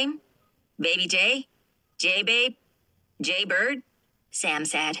nickname? Baby J? J-Babe? J-Bird? Sam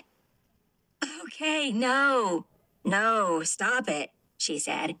said. Okay, no, stop it, she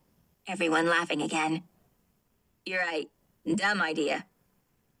said. Everyone laughing again. You're right. Dumb idea.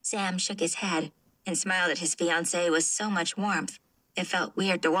 Sam shook his head and smiled at his fiancée with so much warmth, it felt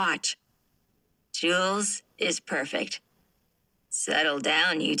weird to watch. Jules is perfect. Settle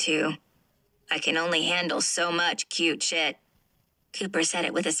down, you two. I can only handle so much cute shit. Cooper said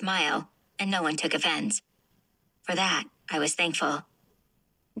it with a smile, and no one took offense. For that, I was thankful.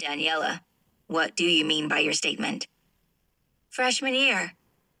 Daniella, what do you mean by your statement? Freshman year,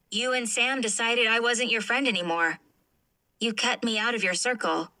 you and Sam decided I wasn't your friend anymore. You cut me out of your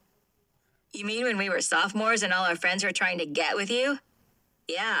circle. You mean when we were sophomores and all our friends were trying to get with you?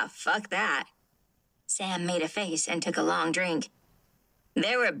 Yeah, fuck that. Sam made a face and took a long drink.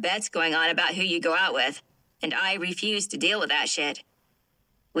 There were bets going on about who you go out with, and I refused to deal with that shit.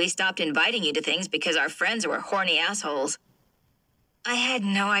 We stopped inviting you to things because our friends were horny assholes. I had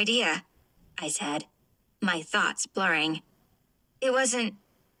no idea, I said, my thoughts blurring. It wasn't...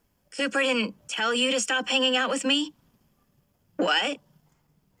 Cooper didn't tell you to stop hanging out with me? What?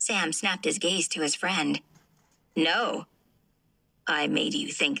 Sam snapped his gaze to his friend. No. I made you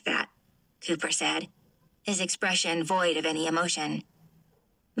think that, Cooper said, his expression void of any emotion.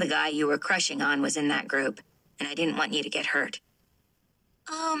 The guy you were crushing on was in that group, and I didn't want you to get hurt.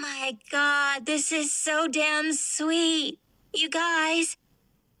 Oh my God, this is so damn sweet. You guys.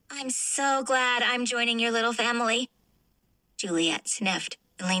 I'm so glad I'm joining your little family. Juliet sniffed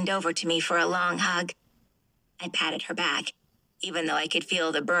and leaned over to me for a long hug. I patted her back, even though I could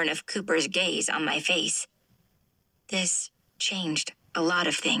feel the burn of Cooper's gaze on my face. This changed a lot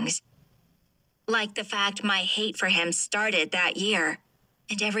of things. Like the fact my hate for him started that year,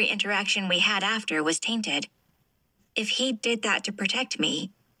 and every interaction we had after was tainted. If he did that to protect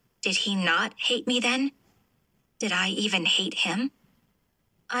me, did he not hate me then? Did I even hate him?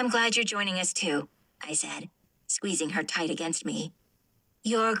 I'm glad you're joining us too, I said, squeezing her tight against me.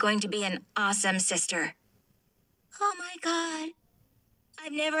 You're going to be an awesome sister. Oh my God,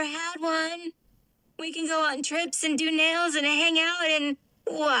 I've never had one. We can go on trips and do nails and hang out and...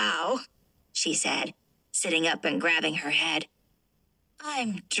 Wow, she said, sitting up and grabbing her head.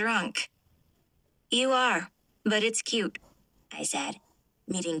 I'm drunk. You are, but it's cute, I said,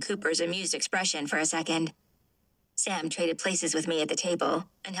 meeting Cooper's amused expression for a second. Sam traded places with me at the table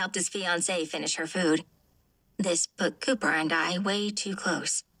and helped his fiancée finish her food. This put Cooper and I way too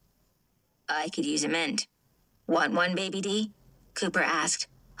close. I could use a mint. Want one, baby D? Cooper asked,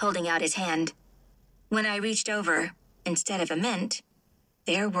 holding out his hand. When I reached over, instead of a mint,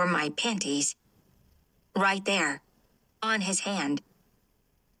 there were my panties. Right there, on his hand.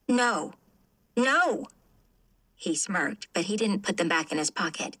 No, no! He smirked, but he didn't put them back in his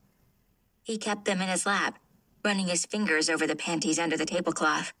pocket. He kept them in his lap, running his fingers over the panties under the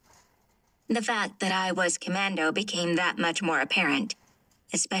tablecloth. The fact that I was commando became that much more apparent,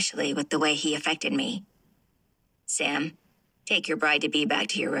 especially with the way he affected me. Sam, take your bride-to-be back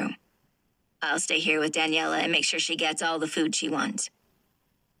to your room. I'll stay here with Daniella and make sure she gets all the food she wants.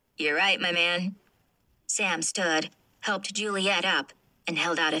 You're right, my man. Sam stood, helped Juliet up, and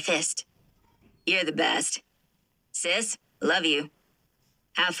held out a fist. You're the best. Sis, love you.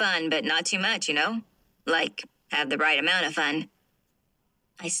 Have fun, but not too much, you know? Like, have the right amount of fun.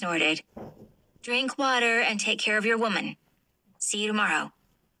 I snorted. Drink water and take care of your woman. See you tomorrow.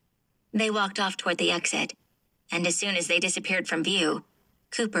 They walked off toward the exit, and as soon as they disappeared from view,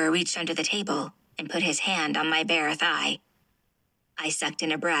 Cooper reached under the table and put his hand on my bare thigh. I sucked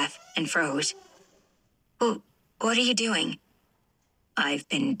in a breath and froze. Oh, what are you doing? I've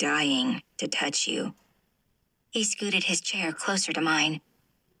been dying to touch you. He scooted his chair closer to mine.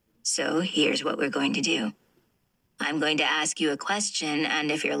 So here's what we're going to do. I'm going to ask you a question,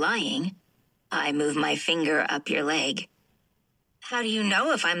 and if you're lying, I move my finger up your leg. How do you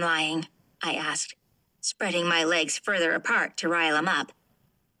know if I'm lying? I asked, spreading my legs further apart to rile him up.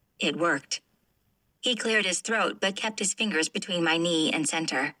 It worked. He cleared his throat but kept his fingers between my knee and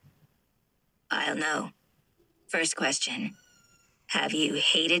center. I'll know. First question. Have you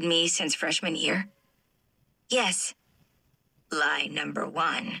hated me since freshman year? Yes. Lie number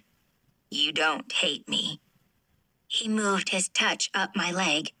 1. You don't hate me. He moved his touch up my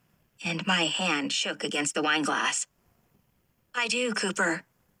leg, and my hand shook against the wineglass. I do, Cooper.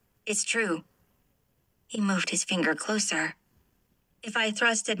 It's true. He moved his finger closer. If I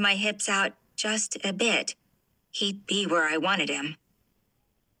thrusted my hips out just a bit, he'd be where I wanted him.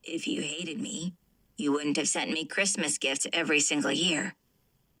 If you hated me, you wouldn't have sent me Christmas gifts every single year.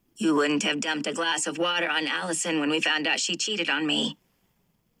 You wouldn't have dumped a glass of water on Allison when we found out she cheated on me.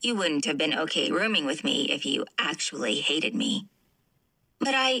 You wouldn't have been okay rooming with me if you actually hated me.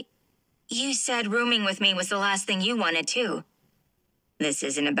 But you said rooming with me was the last thing you wanted too. This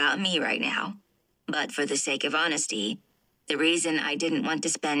isn't about me right now. But for the sake of honesty, the reason I didn't want to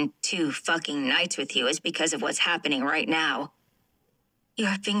spend 2 fucking nights with you is because of what's happening right now.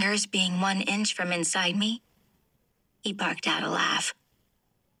 Your fingers being 1 inch from inside me? He barked out a laugh.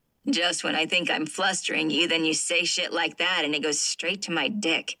 Just when I think I'm flustering you, then you say shit like that and it goes straight to my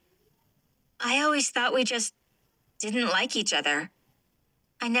dick. I always thought we just didn't like each other.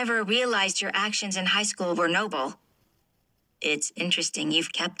 I never realized your actions in high school were noble. It's interesting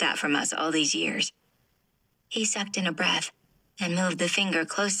you've kept that from us all these years. He sucked in a breath and moved the finger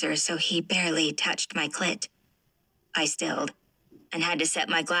closer so he barely touched my clit. I stilled and had to set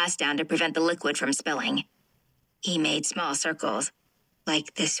my glass down to prevent the liquid from spilling. He made small circles,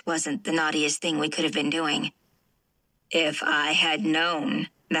 like this wasn't the naughtiest thing we could have been doing. If I had known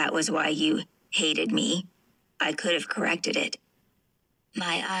that was why you hated me, I could have corrected it.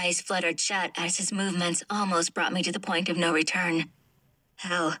 My eyes fluttered shut as his movements almost brought me to the point of no return.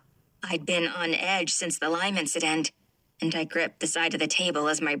 Hell, I'd been on edge since the lime incident, and I gripped the side of the table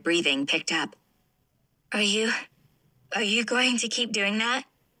as my breathing picked up. Are you going to keep doing that?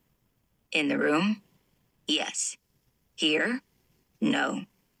 In the room? Yes. Here? No.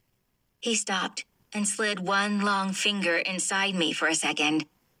 He stopped and slid 1 long finger inside me for a second,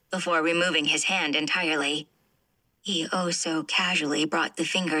 before removing his hand entirely. He so casually brought the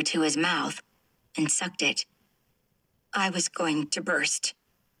finger to his mouth and sucked it. I was going to burst.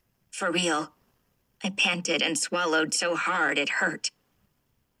 For real. I panted and swallowed so hard it hurt.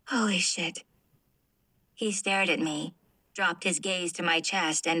 Holy shit. He stared at me, dropped his gaze to my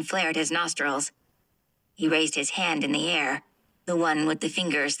chest, and flared his nostrils. He raised his hand in the air, the one with the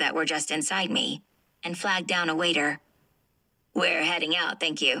fingers that were just inside me, and flagged down a waiter. We're heading out,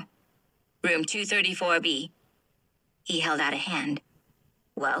 thank you. Room 234B. He held out a hand.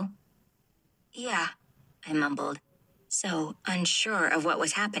 Well? Yeah, I mumbled, so unsure of what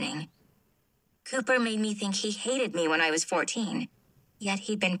was happening. Cooper made me think he hated me when I was 14, yet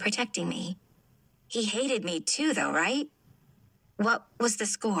he'd been protecting me. He hated me too, though, right? What was the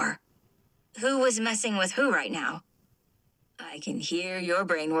score? Who was messing with who right now? I can hear your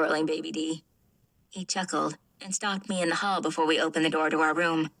brain whirling, Baby D. He chuckled and stalked me in the hall before we opened the door to our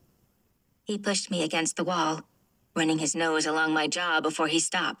room. He pushed me against the wall, running his nose along my jaw before he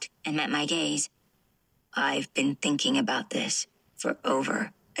stopped and met my gaze. I've been thinking about this for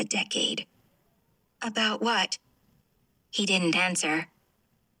over a decade. About what? He didn't answer.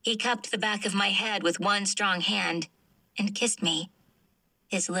 He cupped the back of my head with 1 strong hand and kissed me.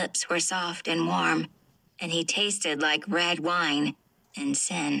 His lips were soft and warm, and he tasted like red wine and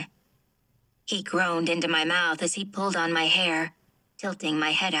sin. He groaned into my mouth as he pulled on my hair, tilting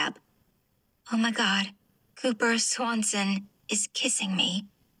my head up. Oh my God, Cooper Swanson is kissing me.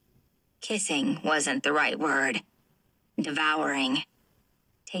 Kissing wasn't the right word. Devouring.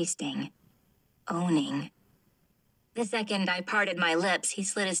 Tasting. Owning. The second I parted my lips, he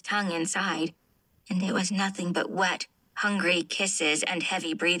slid his tongue inside, and it was nothing but wet, hungry kisses and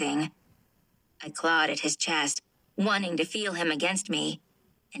heavy breathing. I clawed at his chest, wanting to feel him against me,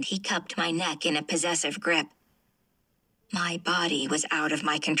 and he cupped my neck in a possessive grip. My body was out of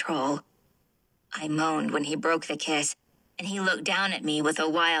my control. I moaned when he broke the kiss, and he looked down at me with a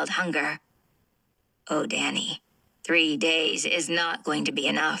wild hunger. Oh, Dani, 3 days is not going to be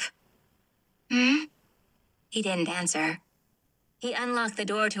enough. Hmm? He didn't answer. He unlocked the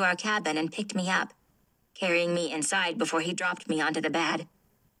door to our cabin and picked me up, carrying me inside before he dropped me onto the bed.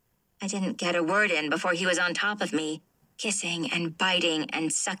 I didn't get a word in before he was on top of me, kissing and biting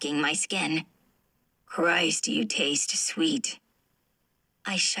and sucking my skin. Christ, you taste sweet.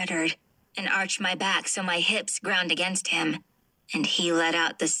 I shuddered and arched my back so my hips ground against him, and he let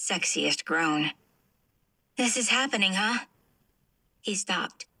out the sexiest groan. This is happening, huh? He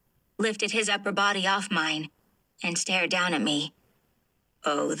stopped, lifted his upper body off mine, and stared down at me.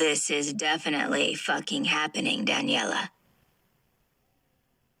 Oh, this is definitely fucking happening, Daniella.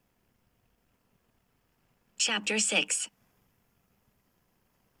 Chapter 6.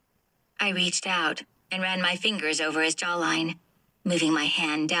 I reached out and ran my fingers over his jawline, moving my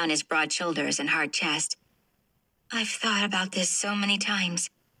hand down his broad shoulders and hard chest. I've thought about this so many times.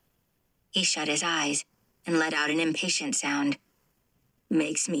 He shut his eyes and let out an impatient sound.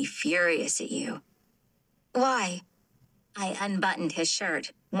 Makes me furious at you. Why? I unbuttoned his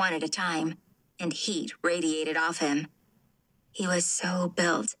shirt, one at a time, and heat radiated off him. He was so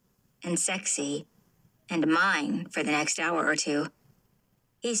built and sexy, and mine for the next hour or two.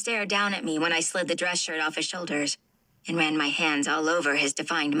 He stared down at me when I slid the dress shirt off his shoulders and ran my hands all over his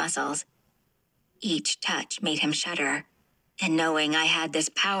defined muscles. Each touch made him shudder, and knowing I had this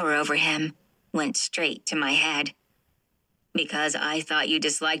power over him went straight to my head. Because I thought you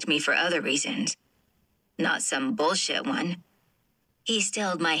disliked me for other reasons. Not some bullshit one. He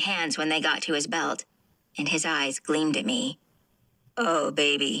stilled my hands when they got to his belt, and his eyes gleamed at me. Oh,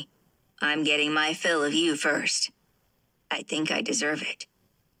 baby, I'm getting my fill of you first. I think I deserve it.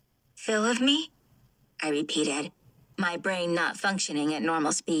 Fill of me? I repeated, my brain not functioning at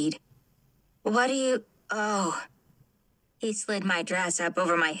normal speed. What do you... Oh. He slid my dress up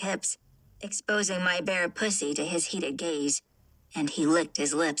over my hips, exposing my bare pussy to his heated gaze, and he licked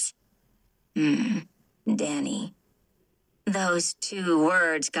his lips. Dani. Those 2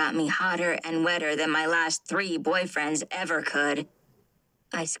 words got me hotter and wetter than my last 3 boyfriends ever could.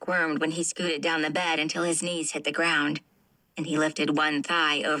 I squirmed when he scooted down the bed until his knees hit the ground, and he lifted one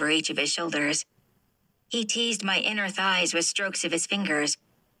thigh over each of his shoulders. He teased my inner thighs with strokes of his fingers,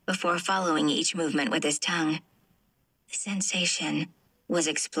 before following each movement with his tongue. The sensation was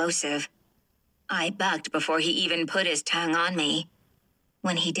explosive. I bucked before he even put his tongue on me.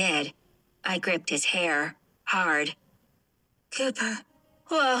 When he did, I gripped his hair, hard. Cooper,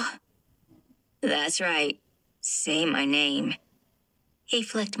 whoa. That's right. Say my name. He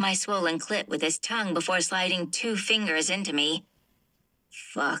flicked my swollen clit with his tongue before sliding 2 fingers into me.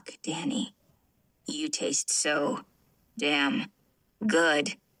 Fuck, Dani. You taste so damn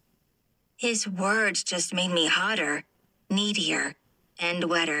good. His words just made me hotter, needier, and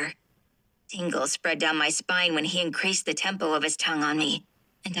wetter. Tingles spread down my spine when he increased the tempo of his tongue on me,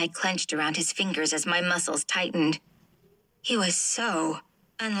 and I clenched around his fingers as my muscles tightened. He was so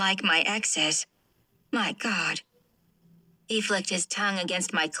unlike my exes. My God. He flicked his tongue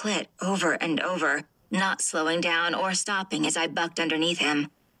against my clit over and over, not slowing down or stopping as I bucked underneath him.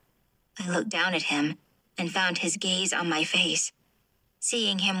 I looked down at him and found his gaze on my face.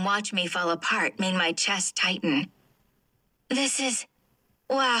 Seeing him watch me fall apart made my chest tighten. This is...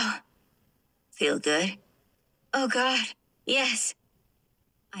 wow. Feel good? Oh God, yes.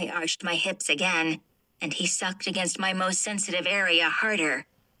 I arched my hips again, and he sucked against my most sensitive area harder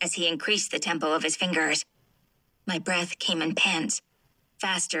as he increased the tempo of his fingers. My breath came in pants,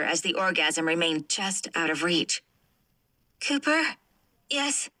 faster as the orgasm remained just out of reach. Cooper?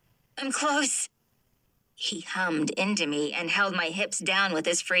 Yes, I'm close. He hummed into me and held my hips down with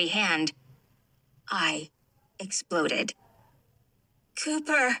his free hand. I exploded.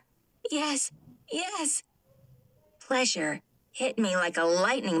 Cooper! Yes, yes! Pleasure hit me like a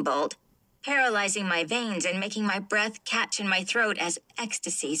lightning bolt, paralyzing my veins and making my breath catch in my throat as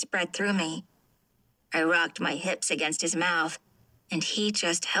ecstasy spread through me. I rocked my hips against his mouth, and he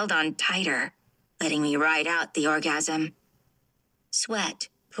just held on tighter, letting me ride out the orgasm. Sweat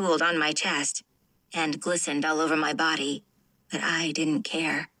pooled on my chest and glistened all over my body, but I didn't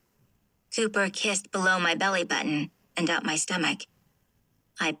care. Cooper kissed below my belly button and up my stomach.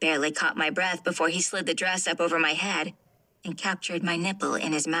 I barely caught my breath before he slid the dress up over my head and captured my nipple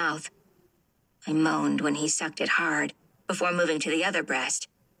in his mouth. I moaned when he sucked it hard before moving to the other breast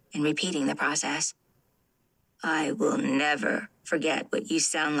and repeating the process. I will never forget what you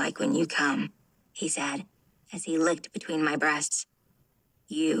sound like when you come, he said, as he licked between my breasts.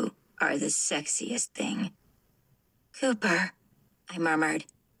 You are the sexiest thing. Cooper, I murmured,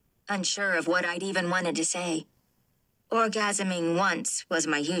 unsure of what I'd even wanted to say. Orgasming once was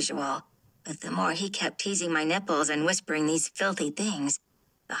my usual, but the more he kept teasing my nipples and whispering these filthy things,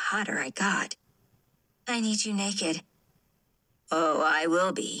 the hotter I got. I need you naked. Oh, I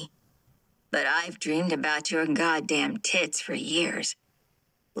will be. But I've dreamed about your goddamn tits for years.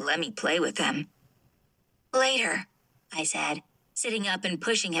 Let me play with them. Later, I said, sitting up and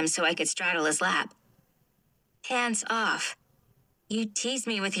pushing him so I could straddle his lap. Hands off. You teased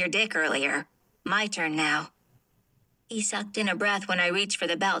me with your dick earlier. My turn now. He sucked in a breath when I reached for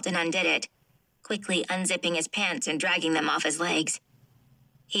the belt and undid it, quickly unzipping his pants and dragging them off his legs.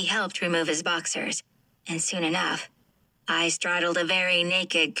 He helped remove his boxers, and soon enough, I straddled a very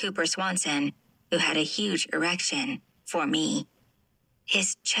naked Cooper Swanson, who had a huge erection, for me.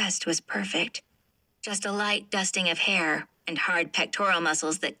 His chest was perfect, just a light dusting of hair and hard pectoral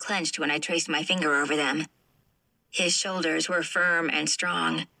muscles that clenched when I traced my finger over them. His shoulders were firm and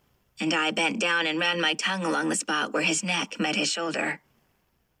strong, and I bent down and ran my tongue along the spot where his neck met his shoulder.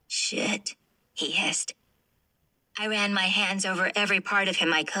 Shit, he hissed. I ran my hands over every part of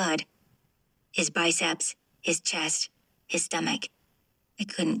him I could. His biceps, his chest, his stomach. I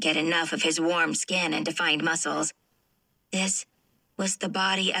couldn't get enough of his warm skin and defined muscles. This was the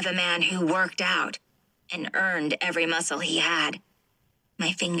body of a man who worked out and earned every muscle he had.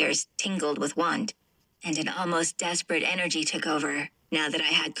 My fingers tingled with want, and an almost desperate energy took over now that I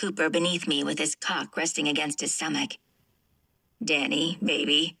had Cooper beneath me with his cock resting against his stomach. Dani,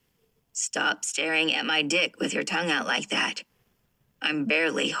 baby, Stop staring at my dick with your tongue out like that. I'm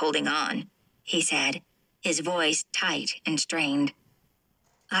barely holding on, he said, his voice tight and strained.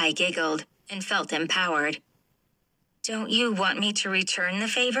 I giggled and felt empowered. Don't you want me to return the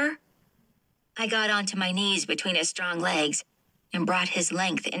favor? I got onto my knees between his strong legs and brought his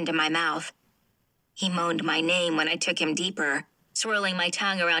length into my mouth. He moaned my name when I took him deeper, swirling my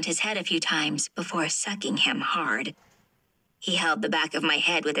tongue around his head a few times before sucking him hard. He held the back of my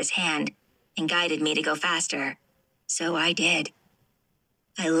head with his hand and guided me to go faster, so I did.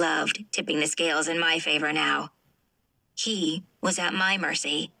 I loved tipping the scales in my favor now. He was at my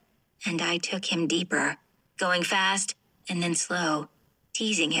mercy, and I took him deeper, going fast and then slow,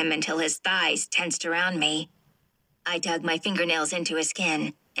 teasing him until his thighs tensed around me. I dug my fingernails into his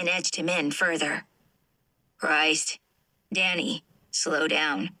skin and edged him in further. Christ, Dani, slow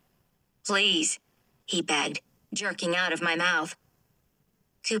down. Please, he begged, jerking out of my mouth.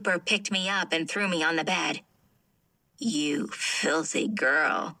 Cooper picked me up and threw me on the bed. You filthy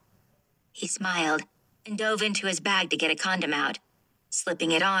girl. He smiled and dove into his bag to get a condom out,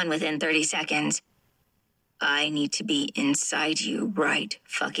 slipping it on within 30 seconds. I need to be inside you right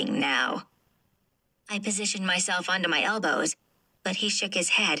fucking now. I positioned myself onto my elbows, but he shook his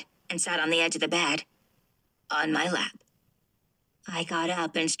head and sat on the edge of the bed, on my lap. I got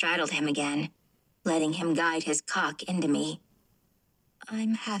up and straddled him again, letting him guide his cock into me.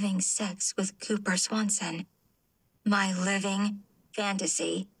 I'm having sex with Cooper Swanson, my living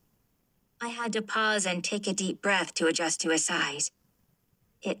fantasy. I had to pause and take a deep breath to adjust to his size.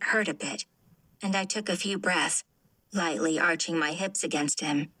 It hurt a bit, and I took a few breaths, lightly arching my hips against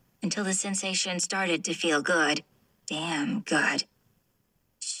him until the sensation started to feel good. Damn good.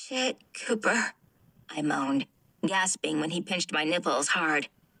 Shit, Cooper, I moaned, gasping when he pinched my nipples hard.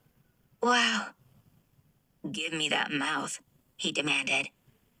 Wow. Give me that mouth, he demanded,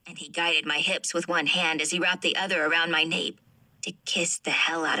 and he guided my hips with one hand as he wrapped the other around my nape to kiss the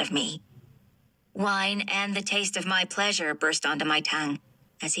hell out of me. Wine and the taste of my pleasure burst onto my tongue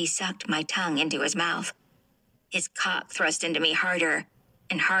as he sucked my tongue into his mouth. His cock thrust into me harder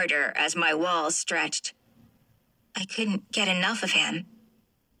and harder as my walls stretched. I couldn't get enough of him.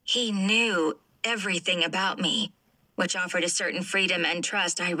 He knew everything about me, which offered a certain freedom and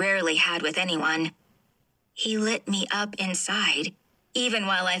trust I rarely had with anyone. He lit me up inside, even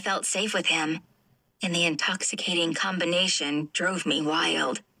while I felt safe with him, and the intoxicating combination drove me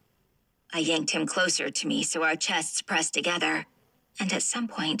wild. I yanked him closer to me so our chests pressed together, and at some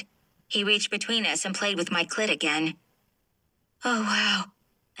point, he reached between us and played with my clit again. Oh, wow,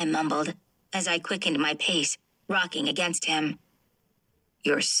 I mumbled as I quickened my pace, rocking against him.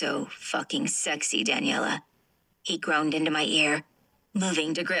 You're so fucking sexy, Daniella, he groaned into my ear,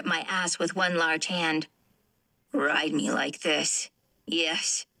 moving to grip my ass with one large hand. Ride me like this,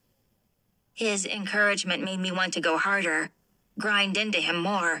 yes. His encouragement made me want to go harder, grind into him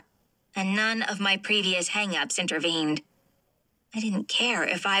more, and none of my previous hang-ups intervened. I didn't care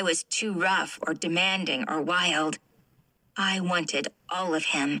if I was too rough or demanding or wild. I wanted all of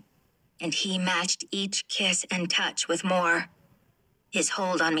him, and he matched each kiss and touch with more. His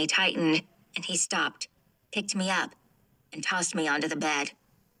hold on me tightened, and he stopped, picked me up, and tossed me onto the bed.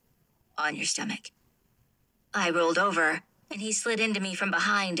 On your stomach. I rolled over, and he slid into me from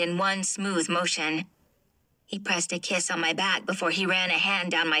behind in one smooth motion. He pressed a kiss on my back before he ran a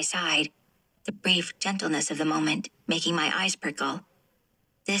hand down my side, the brief gentleness of the moment making my eyes prickle.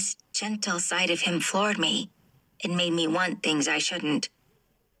 This gentle side of him floored me. It made me want things I shouldn't.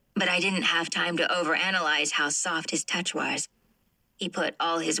 But I didn't have time to overanalyze how soft his touch was. He put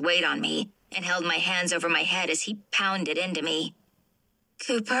all his weight on me and held my hands over my head as he pounded into me.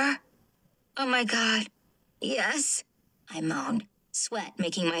 Cooper? Oh my God. Yes, I moaned, sweat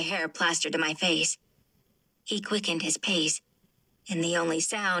making my hair plaster to my face. He quickened his pace, and the only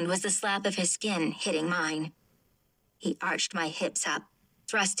sound was the slap of his skin hitting mine. He arched my hips up,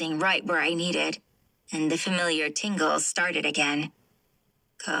 thrusting right where I needed, and the familiar tingles started again.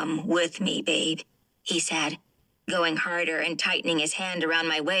 Come with me, babe, he said, going harder and tightening his hand around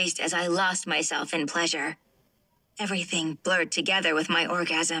my waist as I lost myself in pleasure. Everything blurred together with my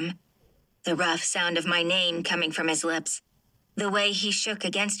orgasm. The rough sound of my name coming from his lips, the way he shook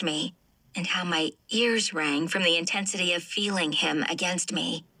against me, and how my ears rang from the intensity of feeling him against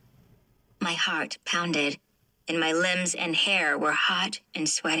me. My heart pounded, and my limbs and hair were hot and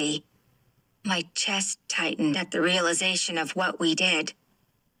sweaty. My chest tightened at the realization of what we did.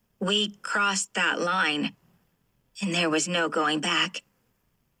 We crossed that line, and there was no going back.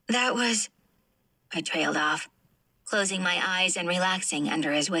 That was... I trailed off, closing my eyes and relaxing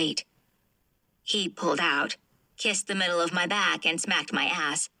under his weight. He pulled out, kissed the middle of my back, and smacked my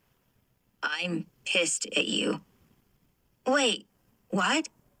ass. I'm pissed at you. Wait, what?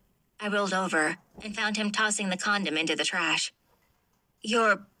 I rolled over and found him tossing the condom into the trash.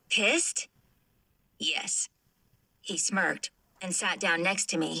 You're pissed? Yes. He smirked and sat down next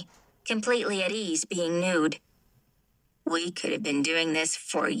to me, completely at ease being nude. We could have been doing this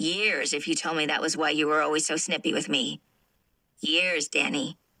for years if you told me that was why you were always so snippy with me. Years,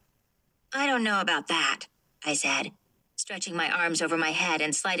 Dani. I don't know about that, I said, stretching my arms over my head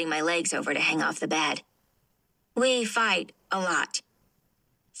and sliding my legs over to hang off the bed. We fight a lot.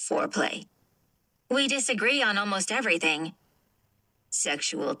 Foreplay. We disagree on almost everything.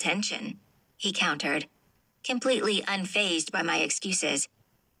 Sexual tension, he countered, completely unfazed by my excuses.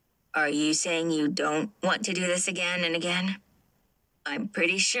 Are you saying you don't want to do this again and again? I'm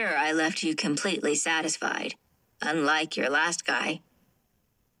pretty sure I left you completely satisfied, unlike your last guy.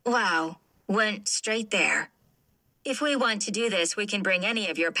 Wow, went straight there. If we want to do this, we can bring any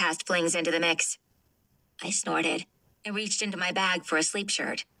of your past flings into the mix. I snorted and reached into my bag for a sleep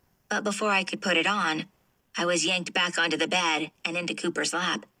shirt, but before I could put it on, I was yanked back onto the bed and into Cooper's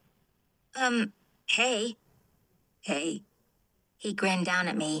lap. Hey. Hey. He grinned down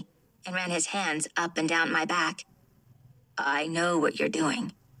at me and ran his hands up and down my back. I know what you're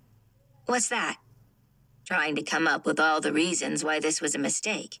doing. What's that? Trying to come up with all the reasons why this was a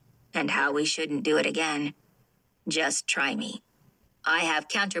mistake and how we shouldn't do it again. Just try me. I have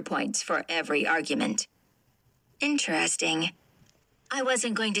counterpoints for every argument. Interesting. I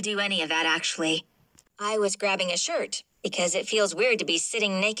wasn't going to do any of that, actually. I was grabbing a shirt because it feels weird to be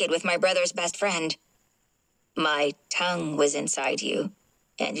sitting naked with my brother's best friend. My tongue was inside you,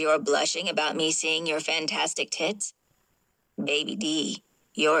 and you're blushing about me seeing your fantastic tits? Baby D,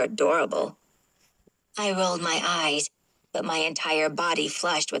 you're adorable. I rolled my eyes, but my entire body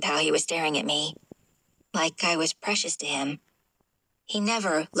flushed with how he was staring at me. Like I was precious to him. He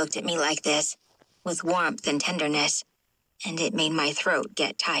never looked at me like this, with warmth and tenderness, and it made my throat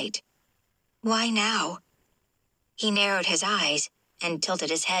get tight. Why now? He narrowed his eyes and tilted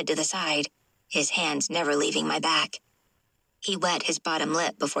his head to the side, his hands never leaving my back. He wet his bottom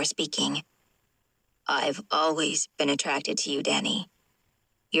lip before speaking. I've always been attracted to you, Dani.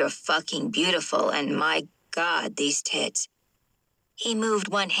 You're fucking beautiful, and my God, these tits. He moved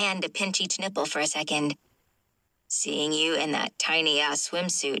one hand to pinch each nipple for a second. Seeing you in that tiny-ass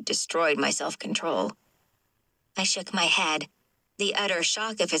swimsuit destroyed my self-control. I shook my head, the utter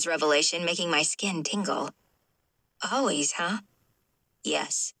shock of his revelation making my skin tingle. Always, huh?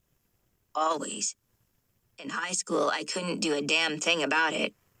 Yes. Always. In high school, I couldn't do a damn thing about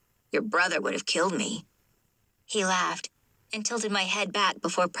it. Your brother would have killed me. He laughed and tilted my head back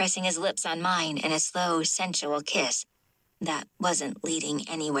before pressing his lips on mine in a slow, sensual kiss that wasn't leading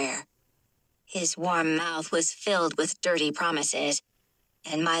anywhere. His warm mouth was filled with dirty promises,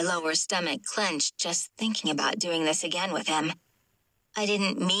 and my lower stomach clenched just thinking about doing this again with him. I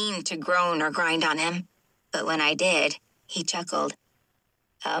didn't mean to groan or grind on him, but when I did, he chuckled.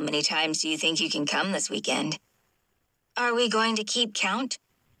 How many times do you think you can come this weekend? Are we going to keep count?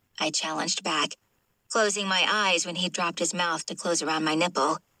 I challenged back, closing my eyes when he dropped his mouth to close around my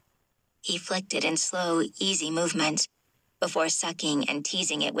nipple. He flicked it in slow, easy movements, before sucking and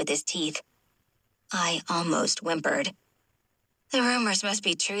teasing it with his teeth. I almost whimpered. The rumors must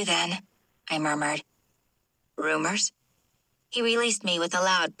be true then, I murmured. Rumors? He released me with a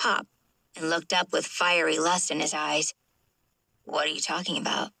loud pop and looked up with fiery lust in his eyes. What are you talking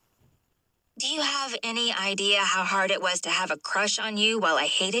about? Do you have any idea how hard it was to have a crush on you while I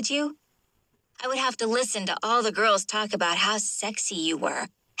hated you? I would have to listen to all the girls talk about how sexy you were,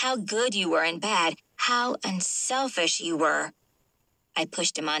 how good you were in bed, how unselfish you were. I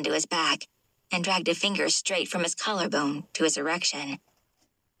pushed him onto his back and dragged a finger straight from his collarbone to his erection.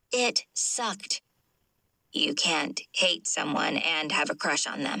 It sucked. You can't hate someone and have a crush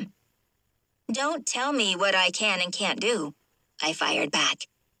on them. Don't tell me what I can and can't do, I fired back.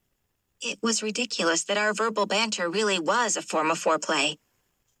 It was ridiculous that our verbal banter really was a form of foreplay.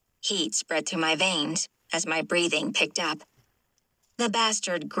 Heat spread through my veins as my breathing picked up. The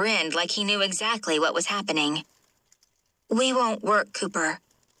bastard grinned like he knew exactly what was happening. We won't work, Cooper.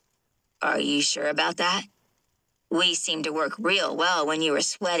 Are you sure about that? We seemed to work real well when you were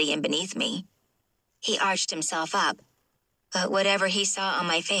sweaty and beneath me. He arched himself up, but whatever he saw on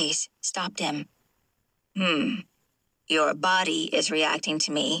my face stopped him. Your body is reacting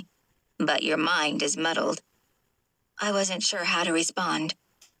to me, but your mind is muddled. I wasn't sure how to respond.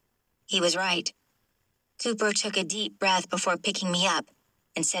 He was right. Cooper took a deep breath before picking me up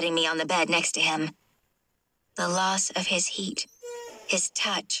and setting me on the bed next to him. The loss of his heat, his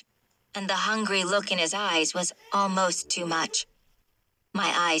touch, and the hungry look in his eyes was almost too much.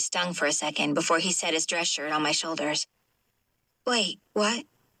 My eyes stung for a second before he set his dress shirt on my shoulders. Wait, what?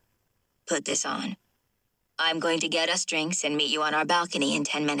 Put this on. I'm going to get us drinks and meet you on our balcony in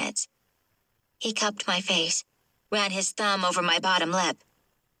 10 minutes. He cupped my face, ran his thumb over my bottom lip,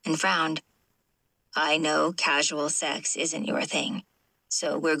 and frowned. I know casual sex isn't your thing,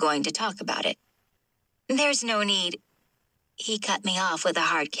 so we're going to talk about it. There's no need. He cut me off with a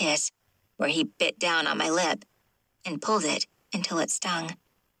hard kiss, where he bit down on my lip and pulled it until it stung.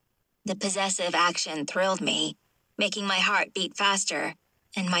 The possessive action thrilled me, making my heart beat faster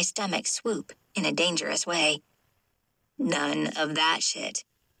and my stomach swoop in a dangerous way. None of that shit.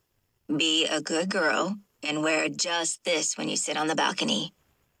 Be a good girl and wear just this when you sit on the balcony.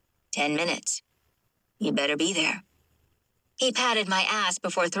 10 minutes. You better be there. He patted my ass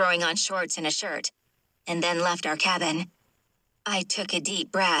before throwing on shorts and a shirt, and then left our cabin. I took a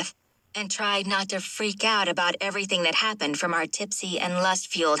deep breath and tried not to freak out about everything that happened from our tipsy and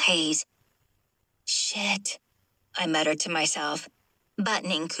lust-fueled haze. Shit, I muttered to myself,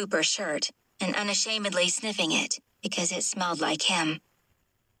 buttoning Cooper's shirt and unashamedly sniffing it because it smelled like him.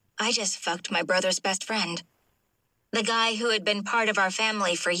 I just fucked my brother's best friend. The guy who had been part of our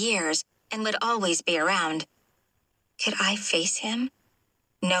family for years and would always be around. Could I face him,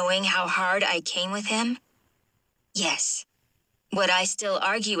 knowing how hard I came with him? Yes. Would I still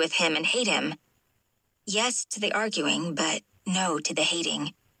argue with him and hate him? Yes to the arguing, but no to the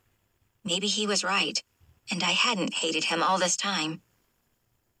hating. Maybe he was right, and I hadn't hated him all this time.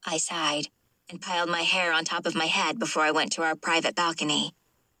 I sighed and piled my hair on top of my head before I went to our private balcony.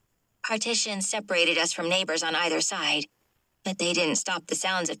 Partitions separated us from neighbors on either side, but they didn't stop the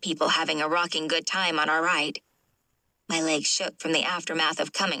sounds of people having a rocking good time on our right. My legs shook from the aftermath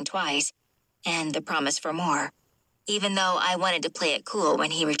of coming twice, and the promise for more, even though I wanted to play it cool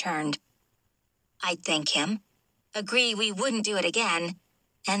when he returned. I'd thank him, agree we wouldn't do it again,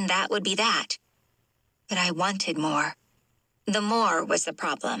 and that would be that. But I wanted more. The more was the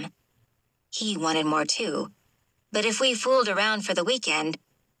problem. He wanted more too. But if we fooled around for the weekend,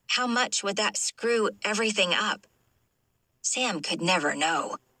 how much would that screw everything up? Sam could never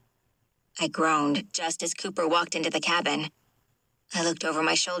know. I groaned just as Cooper walked into the cabin. I looked over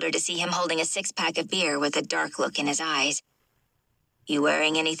my shoulder to see him holding a 6-pack of beer with a dark look in his eyes. You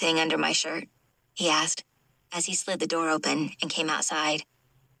wearing anything under my shirt? He asked, as he slid the door open and came outside.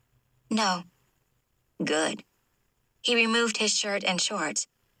 No. Good. He removed his shirt and shorts,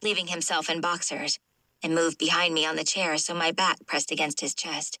 leaving himself in boxers, and moved behind me on the chair so my back pressed against his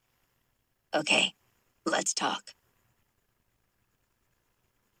chest. Okay, let's talk.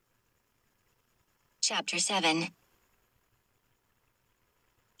 Chapter 7.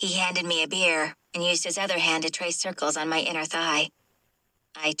 He handed me a beer and used his other hand to trace circles on my inner thigh.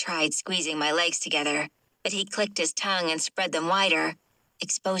 I tried squeezing my legs together, but he clicked his tongue and spread them wider,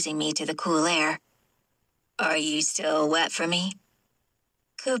 exposing me to the cool air. Are you still wet for me?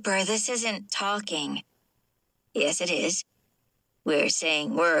 Cooper, this isn't talking. Yes, it is. We're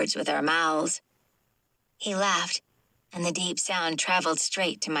saying words with our mouths. He laughed, and the deep sound traveled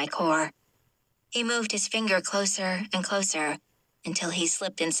straight to my core. He moved his finger closer and closer until he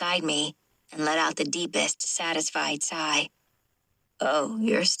slipped inside me and let out the deepest, satisfied sigh. Oh,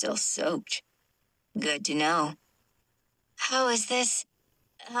 you're still soaked. Good to know. How is this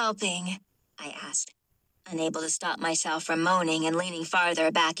helping? I asked, unable to stop myself from moaning and leaning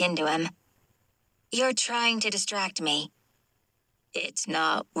farther back into him. You're trying to distract me. It's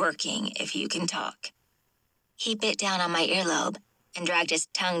not working if you can talk. He bit down on my earlobe and dragged his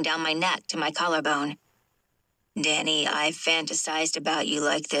tongue down my neck to my collarbone. Dani, I've fantasized about you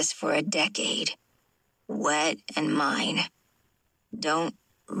like this for a decade. Wet and mine. Don't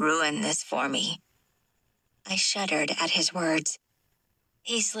ruin this for me. I shuddered at his words.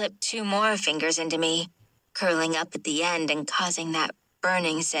 He slipped 2 more fingers into me, curling up at the end and causing that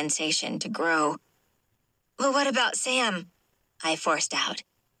burning sensation to grow. Well, what about Sam? I forced out.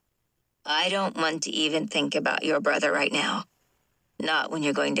 I don't want to even think about your brother right now. Not when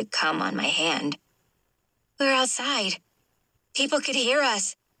you're going to come on my hand. We're outside. People could hear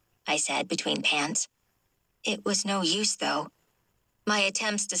us, I said between pants. It was no use, though. My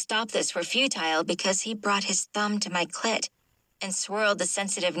attempts to stop this were futile because he brought his thumb to my clit and swirled the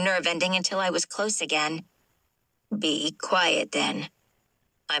sensitive nerve ending until I was close again. Be quiet, then.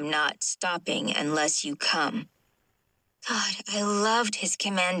 I'm not stopping unless you come. God, I loved his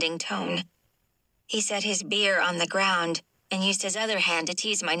commanding tone. He set his beer on the ground and used his other hand to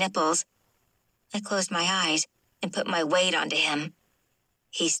tease my nipples. I closed my eyes and put my weight onto him.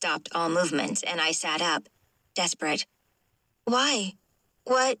 He stopped all movements and I sat up, desperate. Why?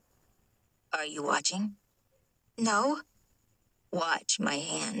 What? Are you watching? No. Watch my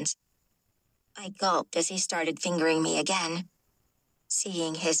hands. I gulped as he started fingering me again.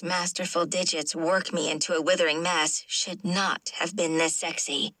 Seeing his masterful digits work me into a withering mess should not have been this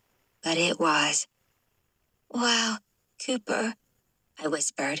sexy, but it was. "Wow, Cooper," I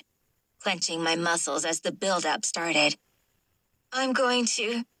whispered, clenching my muscles as the build-up started. "I'm going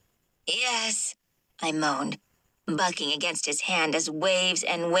to..." "Yes," I moaned, bucking against his hand as waves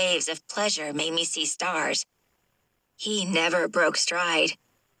and waves of pleasure made me see stars. He never broke stride,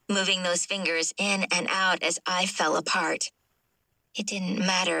 moving those fingers in and out as I fell apart. It didn't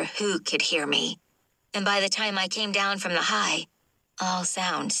matter who could hear me, and by the time I came down from the high, all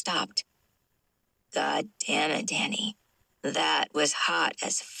sound stopped. God damn it, Dani. That was hot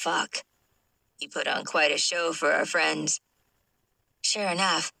as fuck. You put on quite a show for our friends. Sure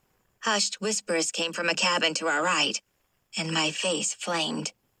enough, hushed whispers came from a cabin to our right, and my face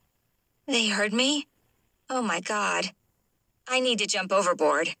flamed. They heard me? Oh my God. I need to jump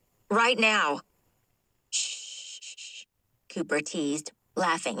overboard. Right now. Shh, Cooper teased,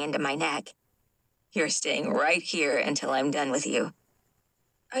 laughing into my neck. You're staying right here until I'm done with you.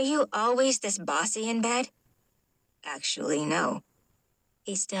 Are you always this bossy in bed? Actually, no.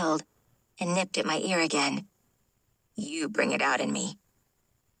 He stilled and nipped at my ear again. You bring it out in me.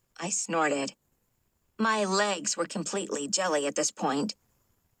 I snorted. My legs were completely jelly at this point.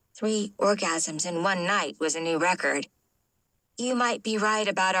 3 orgasms in one night was a new record. You might be right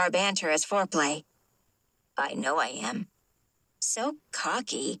about our banter as foreplay. I know I am. So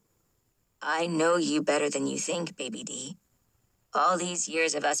cocky. I know you better than you think, baby D. All these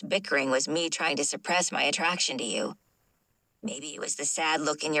years of us bickering was me trying to suppress my attraction to you. Maybe it was the sad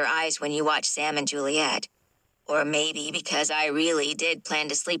look in your eyes when you watched Sam and Juliet. Or maybe because I really did plan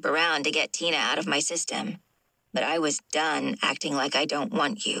to sleep around to get Tina out of my system. But I was done acting like I don't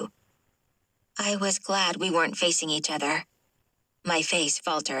want you. I was glad we weren't facing each other. My face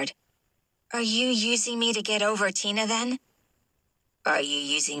faltered. Are you using me to get over Tina then? Are you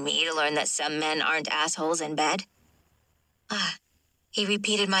using me to learn that some men aren't assholes in bed? He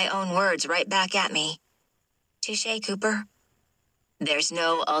repeated my own words right back at me. Touché, Cooper. There's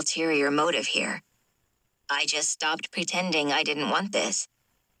no ulterior motive here. I just stopped pretending I didn't want this.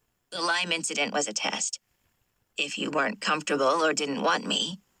 The lime incident was a test. If you weren't comfortable or didn't want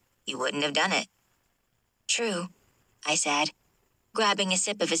me, you wouldn't have done it. True, I said, grabbing a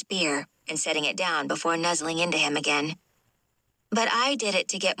sip of his beer and setting it down before nuzzling into him again. But I did it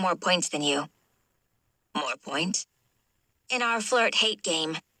to get more points than you. More points? In our flirt-hate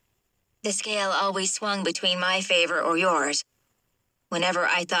game, the scale always swung between my favor or yours. Whenever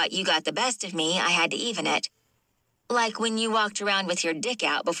I thought you got the best of me, I had to even it. Like when you walked around with your dick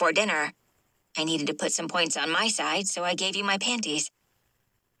out before dinner. I needed to put some points on my side, so I gave you my panties.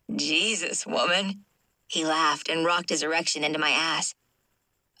 Jesus, woman. He laughed and rocked his erection into my ass.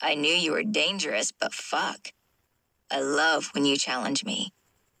 I knew you were dangerous, but fuck. I love when you challenge me.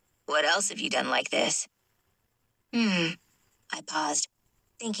 What else have you done like this? I paused,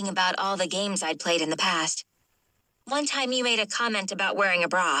 thinking about all the games I'd played in the past. One time you made a comment about wearing a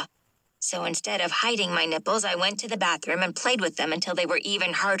bra. So instead of hiding my nipples, I went to the bathroom and played with them until they were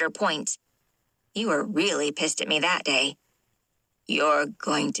even harder points. You were really pissed at me that day. You're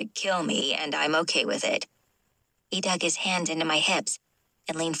going to kill me, and I'm okay with it. He dug his hands into my hips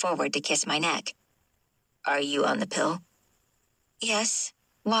and leaned forward to kiss my neck. Are you on the pill? Yes.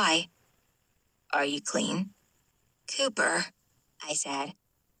 Why? Are you clean? Cooper, I said,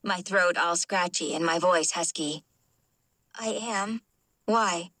 my throat all scratchy and my voice husky. I am.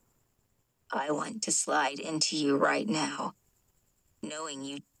 Why? I want to slide into you right now. Knowing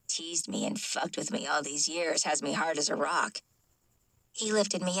you teased me and fucked with me all these years has me hard as a rock. He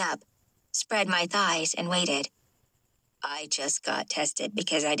lifted me up, spread my thighs, and waited. I just got tested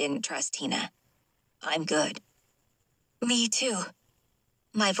because I didn't trust Tina. I'm good. Me too.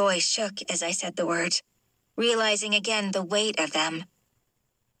 My voice shook as I said the words, realizing again the weight of them.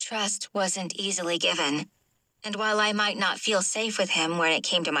 Trust wasn't easily given, and while I might not feel safe with him when it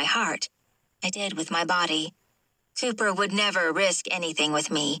came to my heart, I did with my body. Cooper would never risk anything with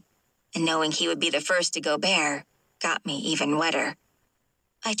me, and knowing he would be the first to go bare got me even wetter.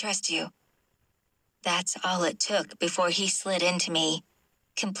 I trust you. That's all it took before he slid into me,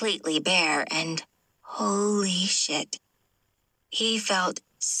 completely bare, and holy shit. He felt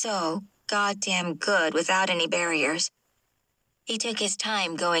so goddamn good without any barriers. He took his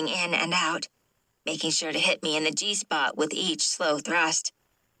time going in and out, making sure to hit me in the G-spot with each slow thrust.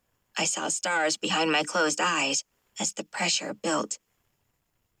 I saw stars behind my closed eyes as the pressure built.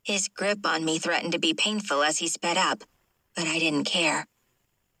 His grip on me threatened to be painful as he sped up, but I didn't care.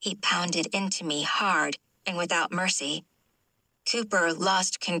 He pounded into me hard and without mercy. Cooper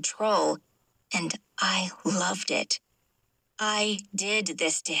lost control, and I loved it. I did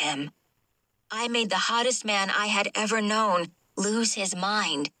this to him. I made the hottest man I had ever known lose his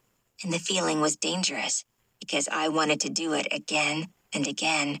mind, and the feeling was dangerous because I wanted to do it again and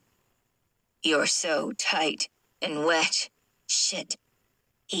again. "You're so tight and wet. Shit,"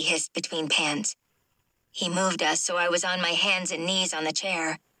 he hissed between pants. He moved us so I was on my hands and knees on the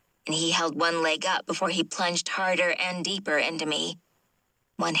chair, and he held one leg up before he plunged harder and deeper into me.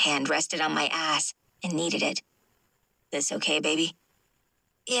 One hand rested on my ass and kneaded it. "This okay, baby?"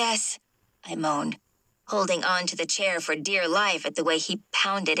 "Yes," I moaned, holding on to the chair for dear life at the way he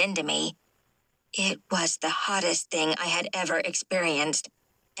pounded into me. It was the hottest thing I had ever experienced,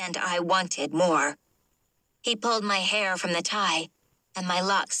 and I wanted more. He pulled my hair from the tie, and my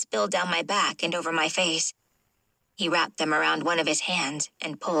locks spilled down my back and over my face. He wrapped them around one of his hands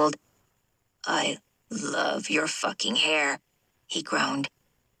and pulled. "I love your fucking hair," he groaned,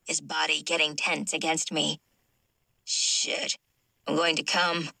 his body getting tense against me. "Shit, I'm going to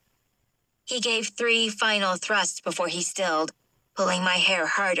come." He gave 3 final thrusts before he stilled, pulling my hair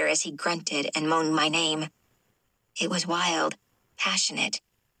harder as he grunted and moaned my name. It was wild, passionate,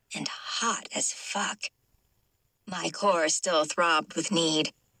 and hot as fuck. My core still throbbed with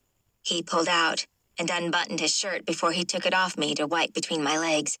need. He pulled out and unbuttoned his shirt before he took it off me to wipe between my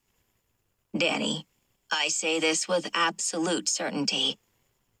legs. "Dani, I say this with absolute certainty.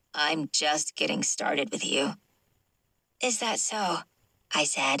 I'm just getting started with you." "Is that so?" I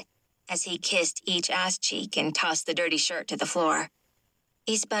said, as he kissed each ass cheek and tossed the dirty shirt to the floor.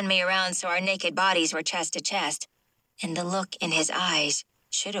 He spun me around so our naked bodies were chest to chest, and the look in his eyes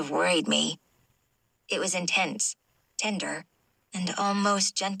should have worried me. It was intense, tender, and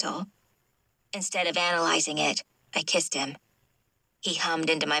almost gentle. Instead of analyzing it, I kissed him. He hummed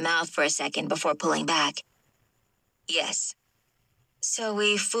into my mouth for a second before pulling back. "Yes." "So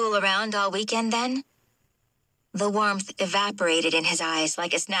we fool around all weekend then?" The warmth evaporated in his eyes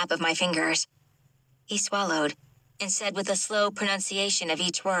like a snap of my fingers. He swallowed and said with a slow pronunciation of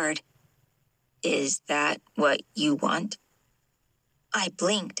each word, "Is that what you want?" I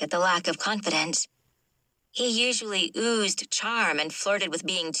blinked at the lack of confidence. He usually oozed charm and flirted with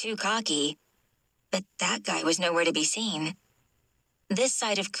being too cocky, but that guy was nowhere to be seen. This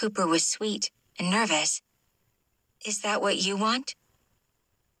side of Cooper was sweet and nervous. "Is that what you want?"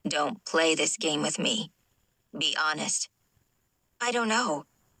 "Don't play this game with me. Be honest." "I don't know.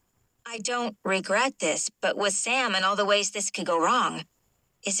 I don't regret this, but with Sam and all the ways this could go wrong,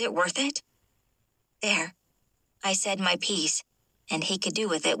 is it worth it?" There. I said my piece, and he could do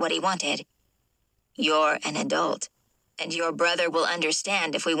with it what he wanted. "You're an adult, and your brother will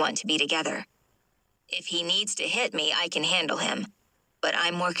understand if we want to be together. If he needs to hit me, I can handle him, but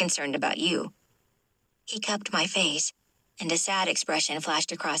I'm more concerned about you." He cupped my face, and a sad expression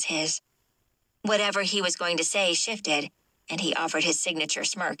flashed across his. Whatever he was going to say shifted, and he offered his signature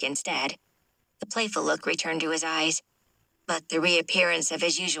smirk instead. The playful look returned to his eyes, but the reappearance of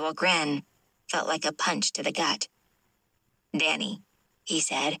his usual grin felt like a punch to the gut. "Dani," he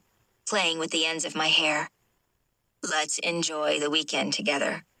said, playing with the ends of my hair. "Let's enjoy the weekend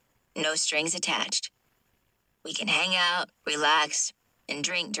together. No strings attached. We can hang out, relax, and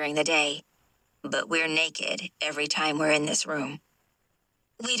drink during the day, but we're naked every time we're in this room."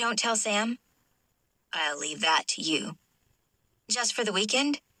 "We don't tell Sam?" "I'll leave that to you." "Just for the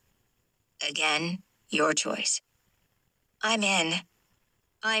weekend?" "Again, your choice." "I'm in.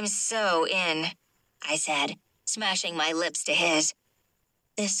 I'm so in," I said, smashing my lips to his.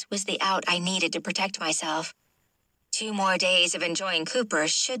 This was the out I needed to protect myself. 2 more days of enjoying Cooper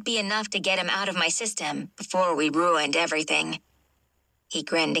should be enough to get him out of my system before we ruined everything. He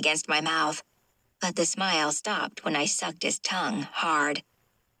grinned against my mouth, but the smile stopped when I sucked his tongue hard.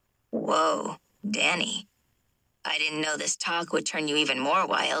 "Whoa, Dani. I didn't know this talk would turn you even more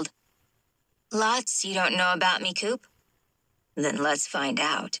wild." "Lots you don't know about me, Coop?" "Then let's find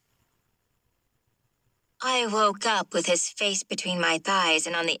out." I woke up with his face between my thighs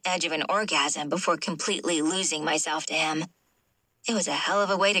and on the edge of an orgasm before completely losing myself to him. It was a hell of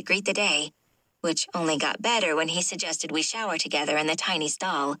a way to greet the day, which only got better when he suggested we shower together in the tiny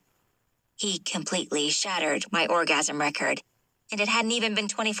stall. He completely shattered my orgasm record, and it hadn't even been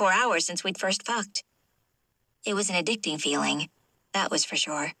 24 hours since we'd first fucked. It was an addicting feeling, that was for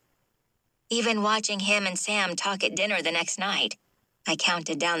sure. Even watching him and Sam talk at dinner the next night, I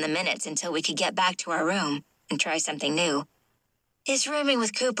counted down the minutes until we could get back to our room and try something new. "Is rooming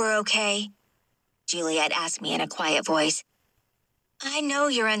with Cooper okay?" Juliet asked me in a quiet voice. "I know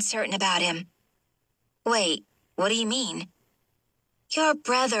you're uncertain about him." "Wait, what do you mean?" "Your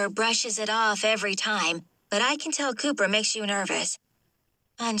brother brushes it off every time, but I can tell Cooper makes you nervous.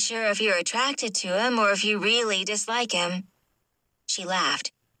 Unsure if you're attracted to him or if you really dislike him." She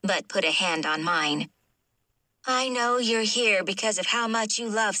laughed, but put a hand on mine. "I know you're here because of how much you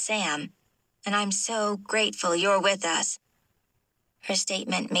love Sam, and I'm so grateful you're with us." Her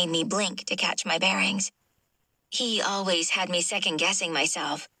statement made me blink to catch my bearings. He always had me second-guessing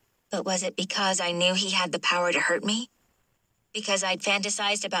myself, but was it because I knew he had the power to hurt me? Because I'd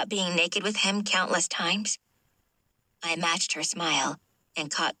fantasized about being naked with him countless times? I matched her smile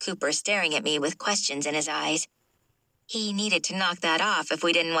and caught Cooper staring at me with questions in his eyes. He needed to knock that off if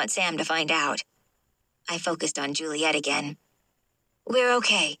we didn't want Sam to find out. I focused on Juliet again. "We're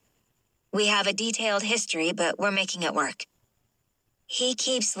okay. We have a detailed history, but we're making it work." "He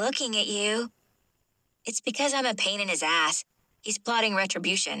keeps looking at you." "It's because I'm a pain in his ass. He's plotting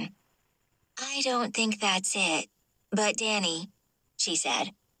retribution." "I don't think that's it. But Dani," she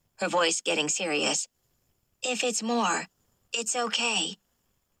said, her voice getting serious, "if it's more, it's okay."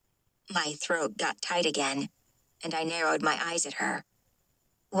 My throat got tight again, and I narrowed my eyes at her.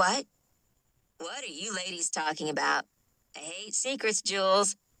 "What?" "What are you ladies talking about? I hate secrets,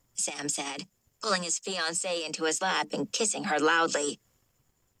 Jules," Sam said, pulling his fiancée into his lap and kissing her loudly.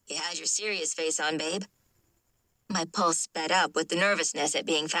 "You had your serious face on, babe." My pulse sped up with the nervousness at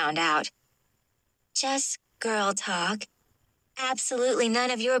being found out. "Just girl talk. Absolutely none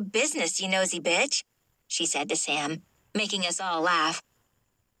of your business, you nosy bitch," she said to Sam, making us all laugh.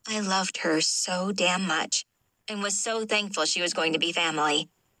 I loved her so damn much, and was so thankful she was going to be family.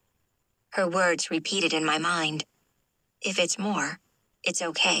 Her words repeated in my mind. If it's more, it's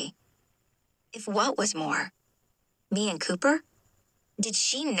okay. If what was more? Me and Cooper? Did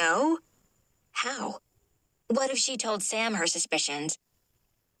she know? How? What if she told Sam her suspicions?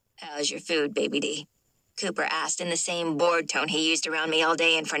 "How's your food, baby D?" Cooper asked in the same bored tone he used around me all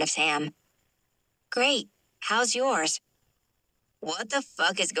day in front of Sam. "Great. How's yours?" "What the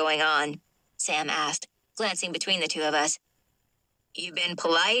fuck is going on?" Sam asked, glancing between the two of us. "You've been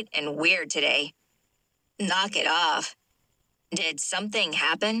polite and weird today." "Knock it off. Did something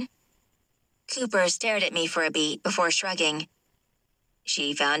happen?" Cooper stared at me for a beat before shrugging.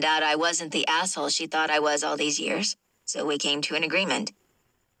 "She found out I wasn't the asshole she thought I was all these years, so we came to an agreement."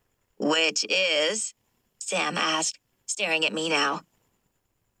 "Which is?" Sam asked, staring at me now.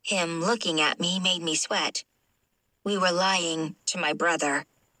 Him looking at me made me sweat. We were lying to my brother,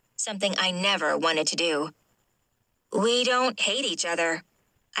 something I never wanted to do. "We don't hate each other,"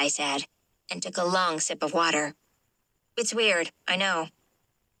 I said, and took a long sip of water. "It's weird, I know."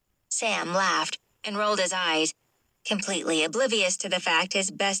 Sam laughed and rolled his eyes, completely oblivious to the fact his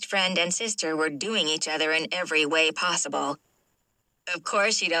best friend and sister were doing each other in every way possible. "Of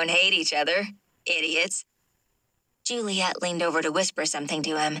course you don't hate each other, idiots." Juliet leaned over to whisper something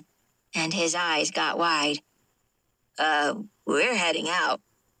to him, and his eyes got wide. We're heading out."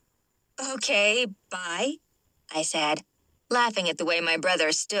 "Okay, bye," I said, laughing at the way my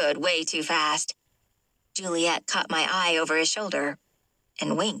brother stood way too fast. Juliet caught my eye over his shoulder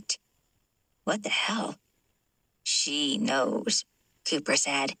and winked. What the hell? "She knows," Cooper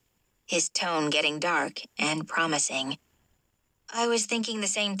said, his tone getting dark and promising. I was thinking the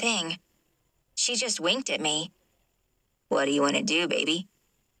same thing. She just winked at me. "What do you want to do, baby?"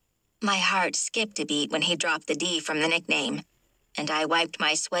 My heart skipped a beat when he dropped the D from the nickname, and I wiped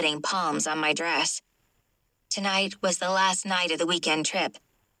my sweating palms on my dress. Tonight was the last night of the weekend trip.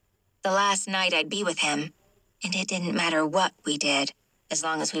 The last night I'd be with him, and it didn't matter what we did, as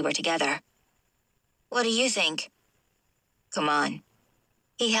long as we were together. "What do you think?" "Come on."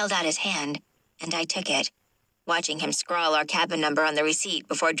 He held out his hand, and I took it, watching him scrawl our cabin number on the receipt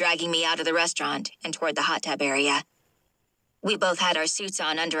before dragging me out of the restaurant and toward the hot tub area. We both had our suits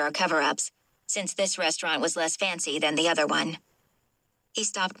on under our cover-ups, since this restaurant was less fancy than the other one. He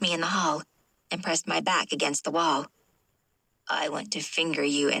stopped me in the hall and pressed my back against the wall. "I want to finger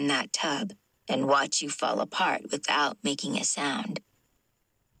you in that tub and watch you fall apart without making a sound."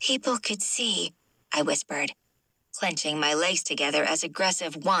 "People could see," I whispered, clenching my legs together as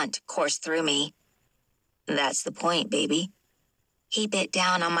aggressive want coursed through me. "That's the point, baby." He bit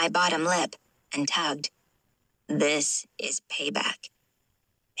down on my bottom lip and tugged. "This is payback."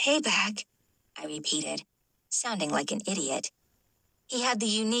 "Payback?" I repeated, sounding like an idiot. He had the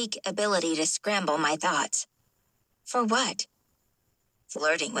unique ability to scramble my thoughts. For what?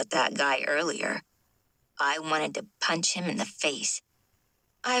 "Flirting with that guy earlier. I wanted to punch him in the face."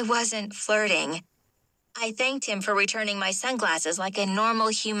 "I wasn't flirting. I thanked him for returning my sunglasses like a normal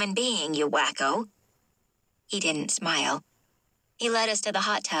human being, you wacko." He didn't smile. He led us to the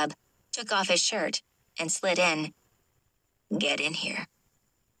hot tub, took off his shirt, and slid in. "Get in here."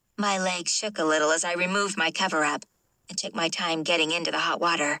 My legs shook a little as I removed my cover-up and took my time getting into the hot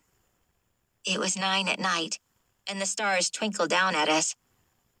water. It was 9 at night, and the stars twinkled down at us.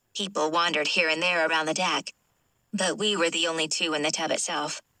 People wandered here and there around the deck, but we were the only two in the tub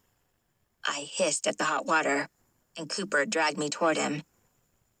itself. I hissed at the hot water, and Cooper dragged me toward him.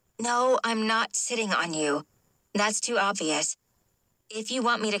 "No, I'm not sitting on you. That's too obvious. If you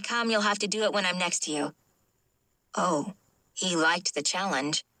want me to come, you'll have to do it when I'm next to you." Oh, he liked the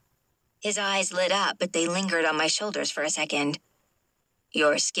challenge. His eyes lit up, but they lingered on my shoulders for a second.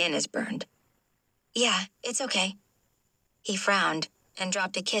 "Your skin is burned." "Yeah, it's okay." He frowned and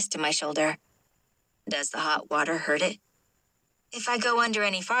dropped a kiss to my shoulder. "Does the hot water hurt it?" "If I go under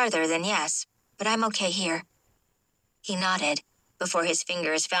any farther, then yes, but I'm okay here." He nodded before his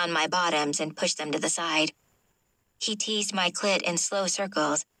fingers found my bottoms and pushed them to the side. He teased my clit in slow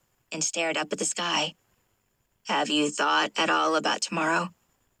circles and stared up at the sky. "Have you thought at all about tomorrow?"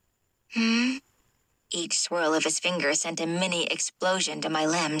 Each swirl of his fingers sent a mini explosion to my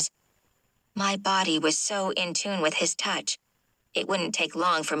limbs. My body was so in tune with his touch, it wouldn't take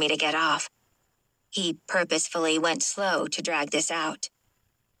long for me to get off. He purposefully went slow to drag this out.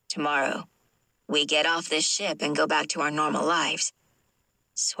 "Tomorrow, we get off this ship and go back to our normal lives."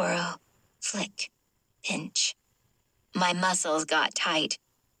 Swirl, flick, pinch. My muscles got tight,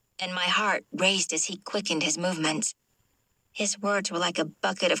 and my heart raced as he quickened his movements. His words were like a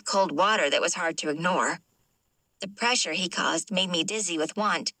bucket of cold water that was hard to ignore. The pressure he caused made me dizzy with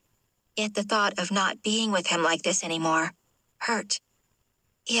want, yet the thought of not being with him like this anymore hurt.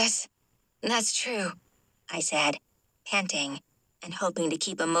 "Yes, that's true," I said, panting and hoping to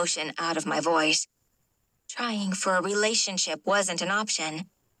keep emotion out of my voice. Trying for a relationship wasn't an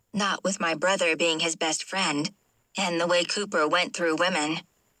option, not with my brother being his best friend, and the way Cooper went through women.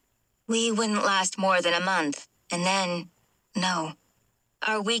 We wouldn't last more than a month, and then, no.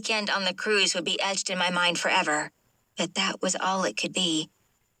 Our weekend on the cruise would be etched in my mind forever, but that was all it could be.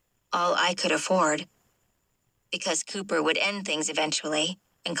 All I could afford. Because Cooper would end things eventually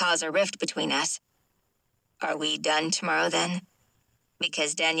and cause a rift between us. "Are we done tomorrow then?"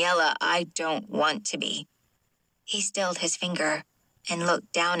 "Because Daniella, I don't want to be." He stilled his finger and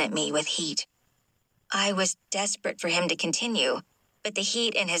looked down at me with heat. I was desperate for him to continue, but the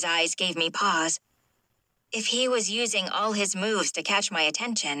heat in his eyes gave me pause. If he was using all his moves to catch my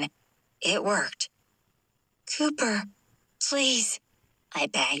attention, it worked. "Cooper, please," I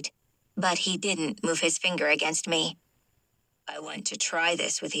begged, but he didn't move his finger against me. "I want to try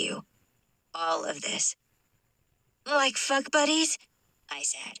this with you. All of this." "Like fuck buddies?" I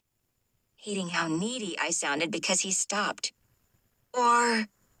said, hating how needy I sounded because he stopped. "Or..."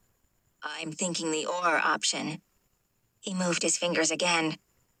 "I'm thinking the or option." He moved his fingers again,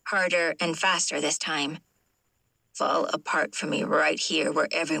 harder and faster this time. "Fall apart from me right here where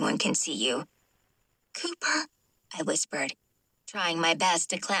everyone can see you." "Cooper," I whispered, trying my best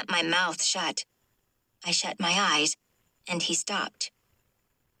to clamp my mouth shut. I shut my eyes, and he stopped.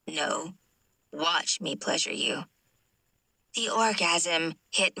 "No, watch me pleasure you." The orgasm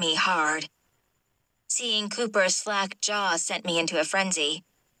hit me hard. Seeing Cooper's slack jaw sent me into a frenzy.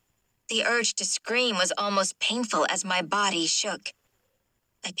 The urge to scream was almost painful as my body shook.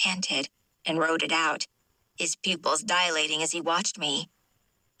 I panted and rode it out, his pupils dilating as he watched me.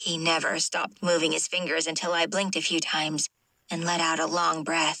 He never stopped moving his fingers until I blinked a few times and let out a long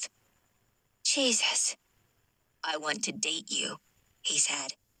breath. "Jesus." "I want to date you," he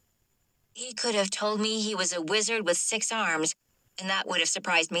said. He could have told me he was a wizard with 6 arms, and that would have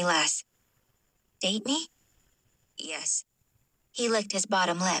surprised me less. "Date me?" "Yes." He licked his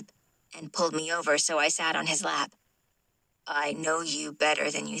bottom lip and pulled me over so I sat on his lap. "I know you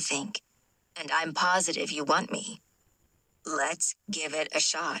better than you think, and I'm positive you want me. Let's give it a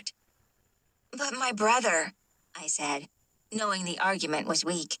shot." "But my brother," I said, knowing the argument was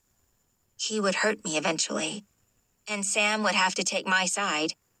weak. He would hurt me eventually, and Sam would have to take my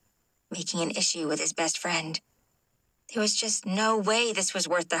side, making an issue with his best friend. There was just no way this was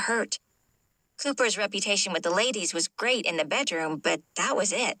worth the hurt. Cooper's reputation with the ladies was great in the bedroom, but that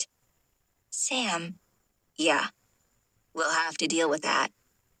was it. Sam. "Yeah, we'll have to deal with that.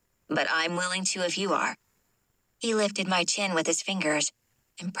 But I'm willing to if you are." He lifted my chin with his fingers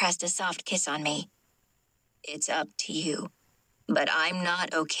and pressed a soft kiss on me. "It's up to you, but I'm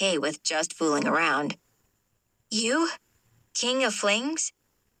not okay with just fooling around." "You? King of flings?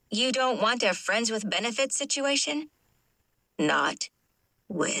 You don't want a friends with benefits situation?" "Not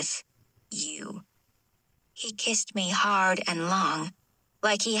with you." He kissed me hard and long,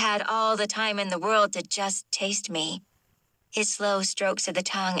 like he had all the time in the world to just taste me. His slow strokes of the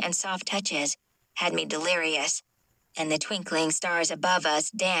tongue and soft touches had me delirious. and the twinkling stars above us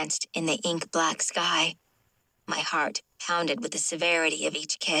danced in the ink-black sky. My heart pounded with the severity of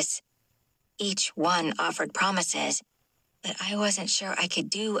each kiss. Each one offered promises, but I wasn't sure I could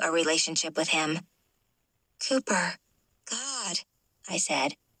do a relationship with him. "Cooper, God," I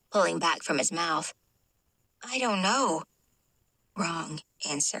said, pulling back from his mouth. "I don't know." Wrong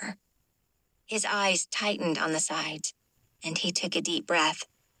answer. His eyes tightened on the sides, and he took a deep breath.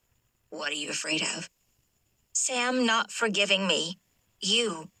 "What are you afraid of?" "Sam not forgiving me.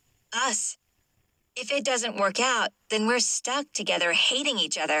 You. Us. If it doesn't work out, then we're stuck together hating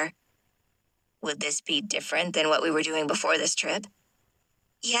each other." "Would this be different than what we were doing before this trip?"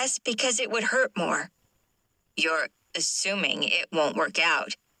 "Yes, because it would hurt more." "You're assuming it won't work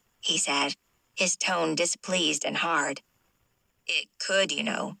out," he said, his tone displeased and hard. "It could, you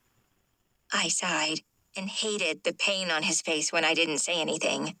know." I sighed and hated the pain on his face when I didn't say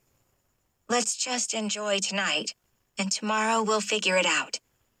anything. "Let's just enjoy tonight, and tomorrow we'll figure it out."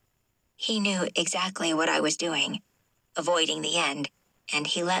 He knew exactly what I was doing, avoiding the end, and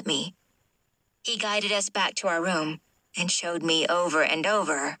he let me. He guided us back to our room and showed me over and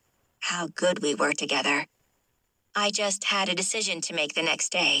over how good we were together. I just had a decision to make the next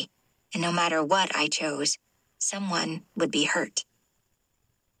day, and no matter what I chose, someone would be hurt.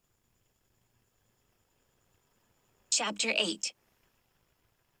 Chapter 8.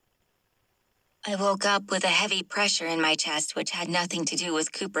 I woke up with a heavy pressure in my chest which had nothing to do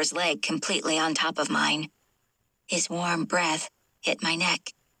with Cooper's leg completely on top of mine. His warm breath hit my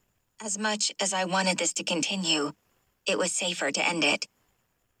neck. As much as I wanted this to continue, it was safer to end it.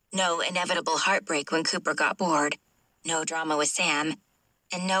 No inevitable heartbreak when Cooper got bored, no drama with Sam,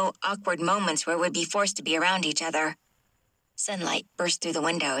 and no awkward moments where we'd be forced to be around each other. Sunlight burst through the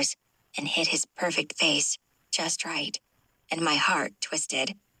windows and hit his perfect face just right, and my heart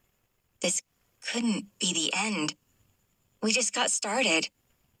twisted. This couldn't be the end. We just got started.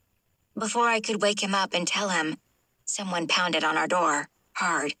 Before I could wake him up and tell him, someone pounded on our door,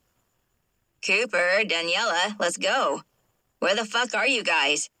 hard. "Cooper, Daniella, let's go. Where the fuck are you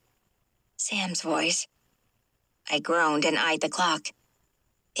guys?" Sam's voice. I groaned and eyed the clock.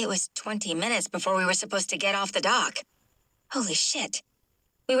 It was 20 minutes before we were supposed to get off the dock. Holy shit.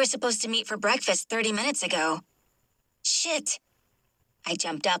 We were supposed to meet for breakfast 30 minutes ago. Shit. I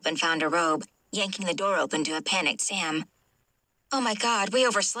jumped up and found a robe, yanking the door open to a panicked Sam. "Oh my God, we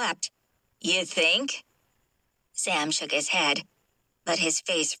overslept." "You think?" Sam shook his head, but his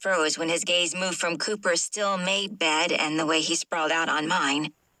face froze when his gaze moved from Cooper's still-made bed and the way he sprawled out on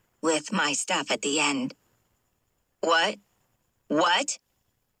mine, with my stuff at the end. "What? What?"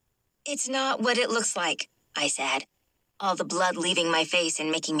 "It's not what it looks like," I said, all the blood leaving my face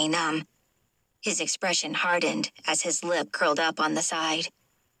and making me numb. His expression hardened as his lip curled up on the side.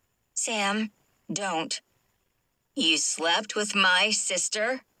 "Sam, don't." "You slept with my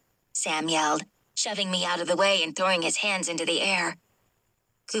sister?" Sam yelled, shoving me out of the way and throwing his hands into the air.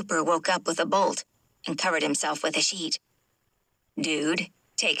 Cooper woke up with a bolt and covered himself with a sheet. "Dude,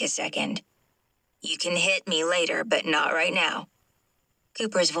 take a second. You can hit me later, but not right now."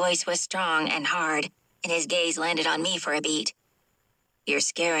 Cooper's voice was strong and hard, and his gaze landed on me for a beat. "You're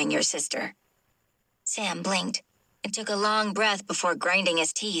scaring your sister." Sam blinked and took a long breath before grinding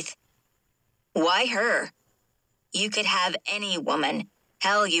his teeth. "Why her? You could have any woman.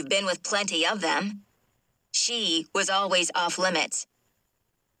 Hell, you've been with plenty of them. She was always off limits."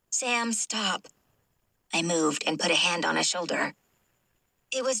 "Sam, stop." I moved and put a hand on his shoulder.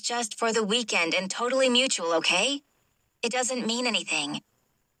 "It was just for the weekend and totally mutual, okay? It doesn't mean anything.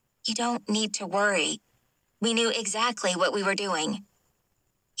 You don't need to worry. We knew exactly what we were doing."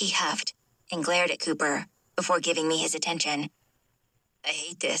 He huffed and glared at Cooper before giving me his attention. "I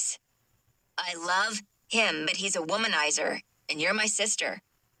hate this. I love him, but he's a womanizer, and you're my sister."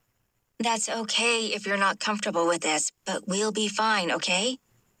 "That's okay if you're not comfortable with this, but we'll be fine, okay?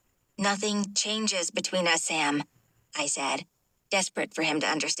 Nothing changes between us, Sam," I said, desperate for him to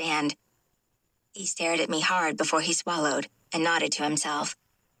understand. He stared at me hard before he swallowed and nodded to himself.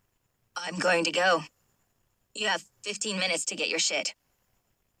 "I'm going to go. You have 15 minutes to get your shit.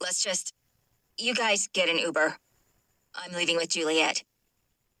 You guys get an Uber. I'm leaving with Juliet."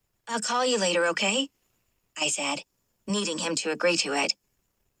 "I'll call you later, okay?" I said, needing him to agree to it.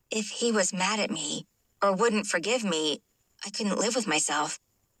 If he was mad at me or wouldn't forgive me, I couldn't live with myself.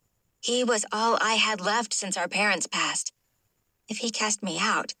 He was all I had left since our parents passed. If he cast me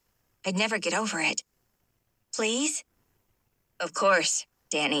out, I'd never get over it. "Please?" "Of course,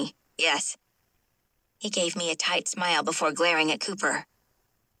 Dani. Yes." He gave me a tight smile before glaring at Cooper.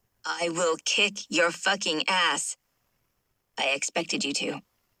 "I will kick your fucking ass." "I expected you to."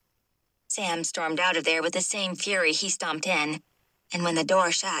 Sam stormed out of there with the same fury he stomped in, and when the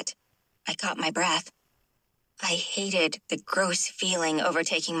door shut, I caught my breath. I hated the gross feeling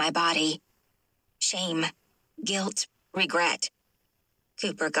overtaking my body. Shame, guilt, regret.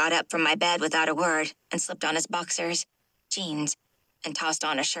 Cooper got up from my bed without a word and slipped on his boxers, jeans, and tossed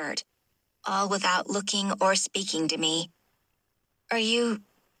on a shirt, all without looking or speaking to me. "Are you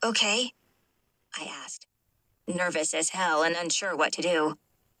okay?" I asked, nervous as hell and unsure what to do.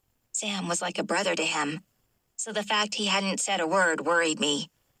 Sam was like a brother to him, so the fact he hadn't said a word worried me.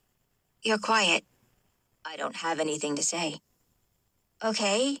 "You're quiet." "I don't have anything to say."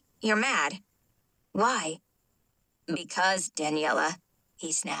 "Okay, you're mad. Why?" "Because, Daniella,"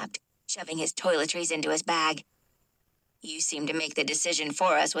 he snapped, shoving his toiletries into his bag. "You seem to make the decision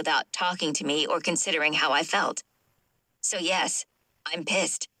for us without talking to me or considering how I felt. So yes, I'm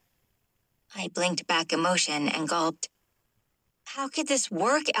pissed." I blinked back emotion and gulped. "How could this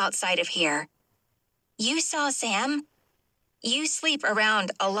work outside of here? You saw Sam. You sleep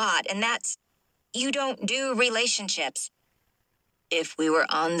around a lot, and you don't do relationships." "If we were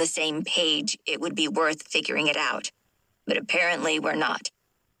on the same page, it would be worth figuring it out. But apparently we're not."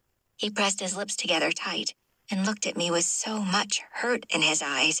 He pressed his lips together tight and looked at me with so much hurt in his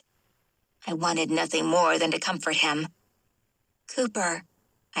eyes. I wanted nothing more than to comfort him. "Cooper,"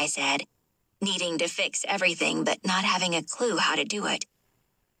 I said, needing to fix everything but not having a clue how to do it.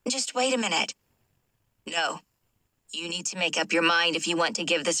 "Just wait a minute." "No. You need to make up your mind if you want to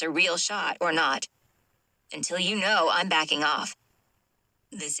give this a real shot or not. Until you know, I'm backing off.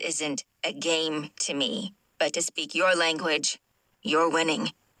 This isn't a game to me, but to speak your language, you're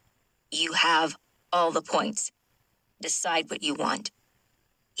winning. You have all the points. Decide what you want."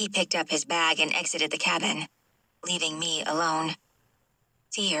 He picked up his bag and exited the cabin, leaving me alone.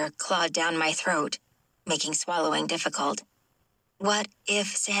 Fear clawed down my throat, making swallowing difficult. What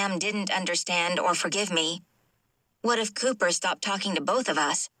if Sam didn't understand or forgive me? What if Cooper stopped talking to both of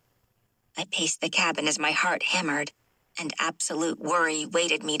us? I paced the cabin as my heart hammered, and absolute worry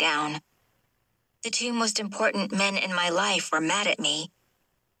weighted me down. The two most important men in my life were mad at me.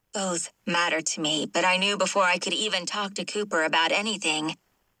 Both mattered to me, but I knew before I could even talk to Cooper about anything,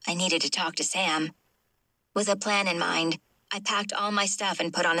 I needed to talk to Sam. With a plan in mind, I packed all my stuff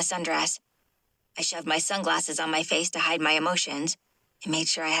and put on a sundress. I shoved my sunglasses on my face to hide my emotions and made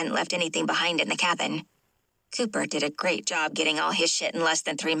sure I hadn't left anything behind in the cabin. Cooper did a great job getting all his shit in less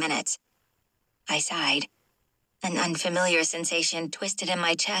than 3 minutes. I sighed. An unfamiliar sensation twisted in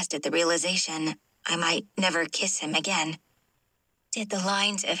my chest at the realization I might never kiss him again. Did the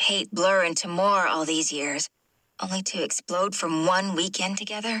lines of hate blur into more all these years, only to explode from one weekend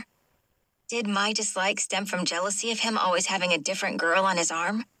together? Did my dislike stem from jealousy of him always having a different girl on his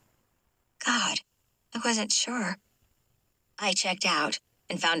arm? God, I wasn't sure. I checked out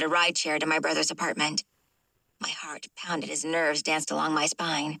and found a rideshare to my brother's apartment. My heart pounded as nerves danced along my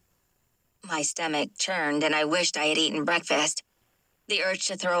spine. My stomach churned and I wished I had eaten breakfast. The urge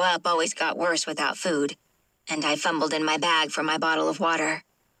to throw up always got worse without food, and I fumbled in my bag for my bottle of water.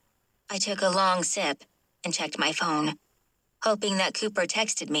 I took a long sip and checked my phone, hoping that Cooper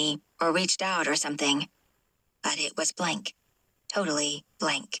texted me or reached out or something. But it was blank. Totally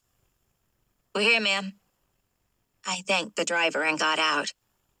blank. "We're here, ma'am." I thanked the driver and got out.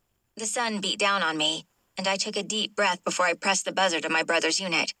 The sun beat down on me, and I took a deep breath before I pressed the buzzer to my brother's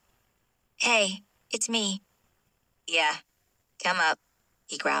unit. "Hey, it's me." "Yeah, come up,"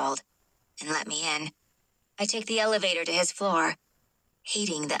 he growled, and let me in. I took the elevator to his floor,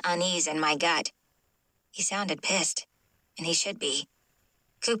 hating the unease in my gut. He sounded pissed, and he should be.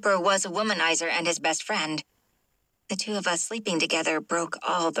 Cooper was a womanizer and his best friend. The two of us sleeping together broke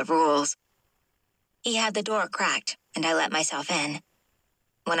all the rules. He had the door cracked, and I let myself in.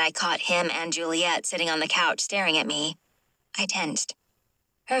 When I caught him and Juliet sitting on the couch staring at me, I tensed.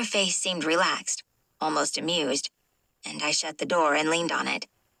 Her face seemed relaxed, almost amused, and I shut the door and leaned on it.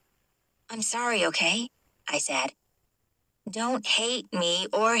 "I'm sorry, okay?" I said. "Don't hate me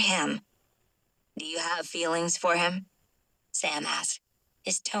or him." "Do you have feelings for him?" Sam asked,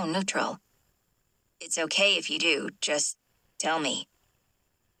 his tone neutral. "It's okay if you do, just tell me."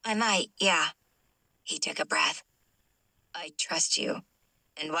 "I might, yeah." He took a breath. "I trust you,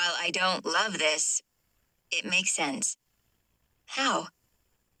 and while I don't love this, it makes sense." "How?"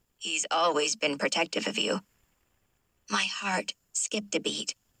 "He's always been protective of you." My heart skipped a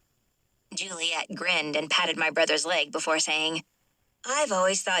beat. Juliet grinned and patted my brother's leg before saying, "I've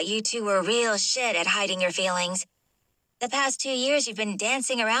always thought you two were real shit at hiding your feelings. The past 2 years you've been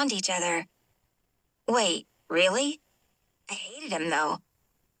dancing around each other." "Wait, really?" "I hated him, though."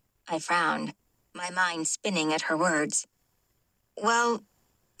 I frowned, my mind spinning at her words. "Well,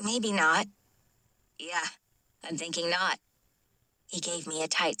 Maybe not. Yeah, I'm thinking not. He gave me a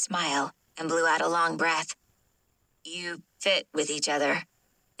tight smile and blew out a long breath. You fit with each other.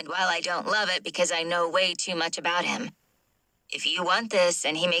 And while I don't love it because I know way too much about him, if you want this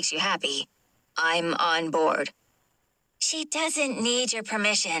and he makes you happy, I'm on board. She doesn't need your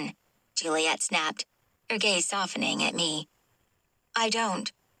permission, Juliet snapped, her gaze softening at me. I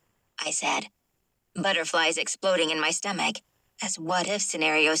don't, I said, butterflies exploding in my stomach as what-if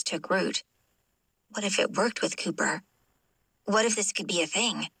scenarios took root. What if it worked with Cooper? What if this could be a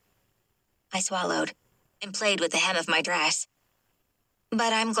thing? I swallowed and played with the hem of my dress.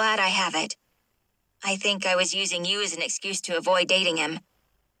 But I'm glad I have it. I think I was using you as an excuse to avoid dating him.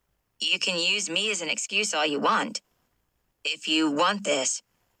 You can use me as an excuse all you want. If you want this,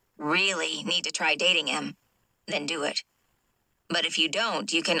 really need to try dating him, then do it. But if you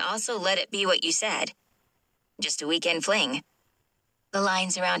don't, you can also let it be what you said. Just a weekend fling. The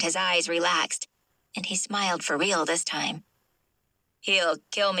lines around his eyes relaxed, and he smiled for real this time. He'll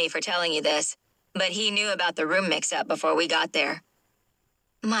kill me for telling you this, but he knew about the room mix-up before we got there.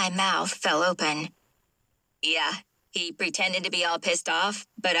 My mouth fell open. Yeah, he pretended to be all pissed off,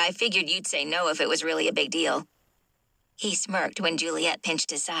 but I figured you'd say no if it was really a big deal. He smirked when Juliet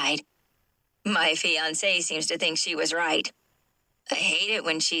pinched his side. My fiancé seems to think she was right. I hate it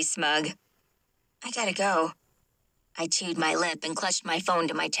when she's smug. I gotta go. I chewed my lip and clutched my phone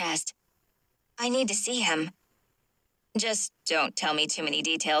to my chest. I need to see him. Just don't tell me too many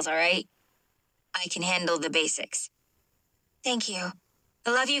details, all right? I can handle the basics. Thank you.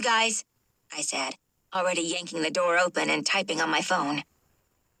 I love you guys, I said, already yanking the door open and typing on my phone.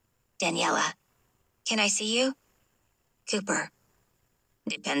 Daniella, can I see you? Cooper.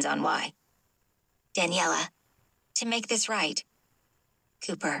 Depends on why. Daniella, to make this right.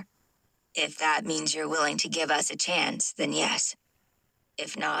 Cooper. If that means you're willing to give us a chance, then yes.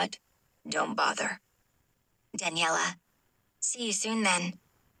 If not, don't bother. Daniella, see you soon then.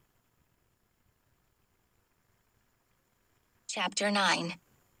 Chapter 9.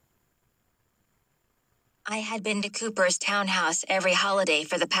 I had been to Cooper's townhouse every holiday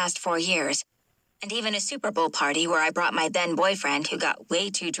for the past 4 years, and even a Super Bowl party where I brought my then-boyfriend who got way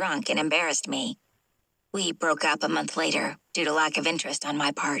too drunk and embarrassed me. We broke up a month later due to lack of interest on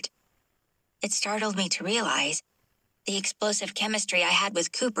my part. It startled me to realize the explosive chemistry I had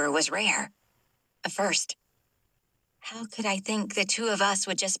with Cooper was rare. A first. How could I think the two of us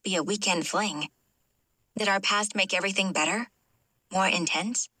would just be a weekend fling? Did our past make everything better? More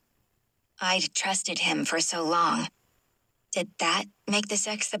intense? I'd trusted him for so long. Did that make the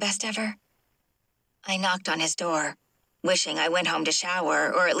sex the best ever? I knocked on his door, wishing I went home to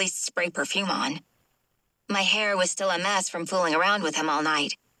shower or at least spray perfume on. My hair was still a mess from fooling around with him all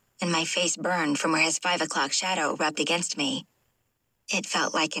night, and my face burned from where his 5 o'clock shadow rubbed against me. It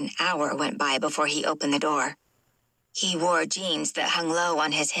felt like an hour went by before he opened the door. He wore jeans that hung low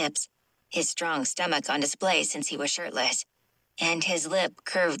on his hips, his strong stomach on display since he was shirtless, and his lip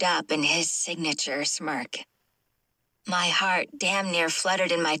curved up in his signature smirk. My heart damn near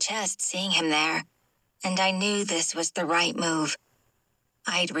fluttered in my chest seeing him there, and I knew this was the right move.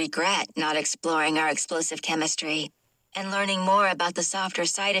 I'd regret not exploring our explosive chemistry and learning more about the softer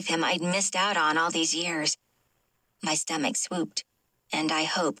side of him I'd missed out on all these years. My stomach swooped, and I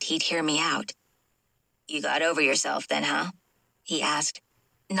hoped he'd hear me out. You got over yourself then, huh? He asked,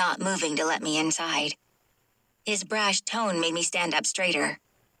 not moving to let me inside. His brash tone made me stand up straighter.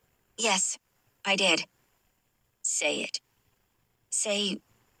 Yes, I did. Say it. Say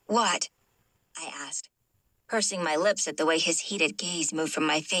what? I asked, pursing my lips at the way his heated gaze moved from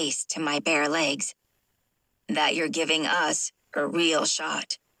my face to my bare legs. That you're giving us a real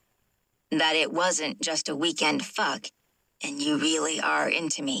shot. That it wasn't just a weekend fuck, and you really are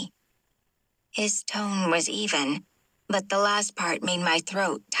into me. His tone was even, but the last part made my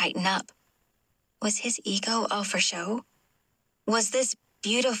throat tighten up. Was his ego all for show? Was this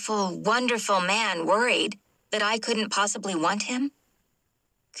beautiful, wonderful man worried that I couldn't possibly want him?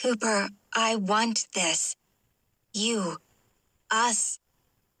 Cooper, I want this. You. Us.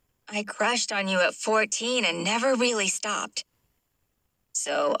 I crushed on you at 14 and never really stopped.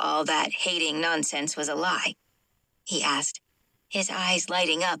 So all that hating nonsense was a lie? He asked, his eyes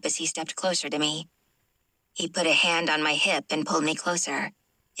lighting up as he stepped closer to me. He put a hand on my hip and pulled me closer,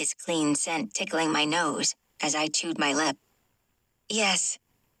 his clean scent tickling my nose as I chewed my lip. Yes,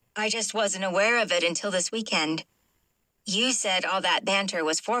 I just wasn't aware of it until this weekend. You said all that banter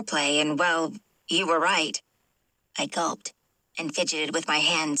was foreplay and, well, you were right. I gulped and fidgeted with my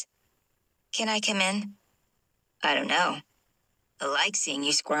hands. Can I come in? I don't know. I like seeing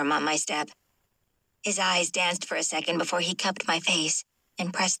you squirm on my step. His eyes danced for a second before he cupped my face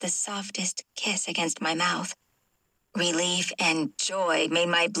and pressed the softest kiss against my mouth. Relief and joy made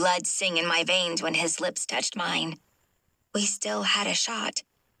my blood sing in my veins when his lips touched mine. We still had a shot.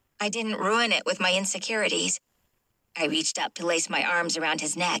 I didn't ruin it with my insecurities. I reached up to lace my arms around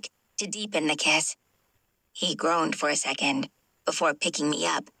his neck to deepen the kiss. He groaned for a second before picking me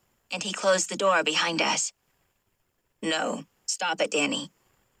up, and he closed the door behind us. "No, stop it, Dani."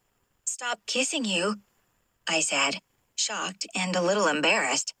 "Stop kissing you," I said, shocked and a little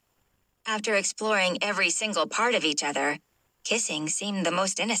embarrassed. After exploring every single part of each other, kissing seemed the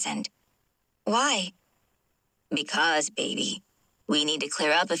most innocent. "Why?" "Because, baby, we need to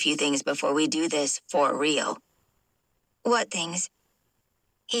clear up a few things before we do this for real." "What things?"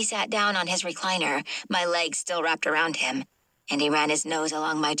 He sat down on his recliner, my legs still wrapped around him, and he ran his nose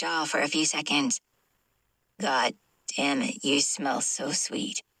along my jaw for a few seconds. "God damn it, you smell so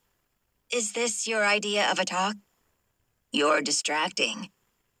sweet." "Is this your idea of a talk?" "You're distracting."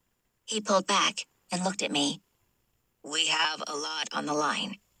 He pulled back and looked at me. "We have a lot on the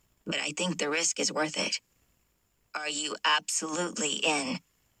line, but I think the risk is worth it. Are you absolutely in?"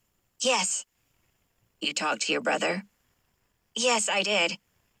 "Yes." "You talked to your brother?" "Yes, I did.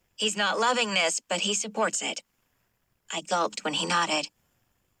 He's not loving this, but he supports it." I gulped when he nodded.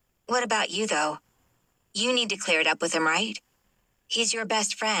 "What about you, though? You need to clear it up with him, right? He's your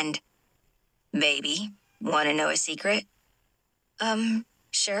best friend." "Baby, want to know a secret?"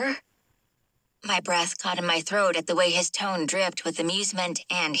 Sure." My breath caught in my throat at the way his tone dripped with amusement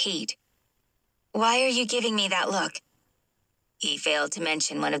and heat. "Why are you giving me that look?" He failed to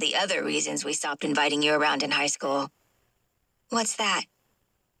mention one of the other reasons we stopped inviting you around in high school. "What's that?"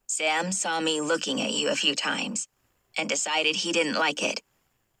 "Sam saw me looking at you a few times and decided he didn't like it.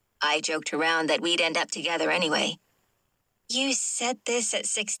 I joked around that we'd end up together anyway." "You said this at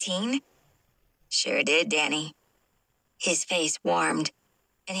 16? "Sure did, Dani." His face warmed,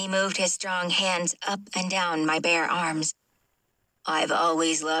 and he moved his strong hands up and down my bare arms. "I've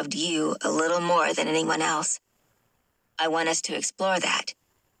always loved you a little more than anyone else. I want us to explore that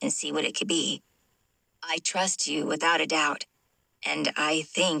and see what it could be. I trust you without a doubt, and I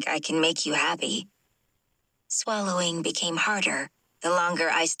think I can make you happy." Swallowing became harder the longer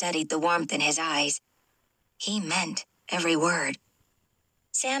I studied the warmth in his eyes. He meant every word.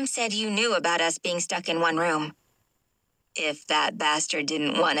 "Sam said you knew about us being stuck in one room." "If that bastard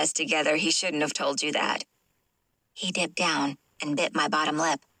didn't want us together, he shouldn't have told you that." He dipped down and bit my bottom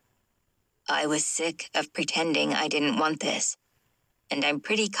lip. "I was sick of pretending I didn't want this, and I'm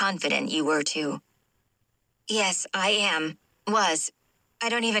pretty confident you were too." "Yes, I am. Was. I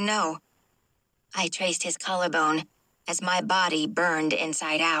don't even know." I traced his collarbone as my body burned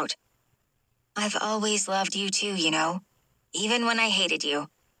inside out. "I've always loved you too, you know, even when I hated you."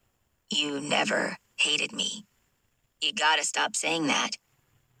 "You never hated me. You gotta stop saying that."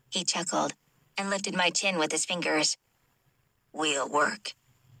 He chuckled and lifted my chin with his fingers. "We'll work.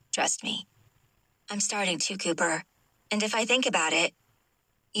 Trust me." "I'm starting to, Cooper. And if I think about it,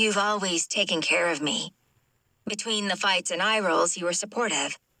 you've always taken care of me. Between the fights and eye rolls, you were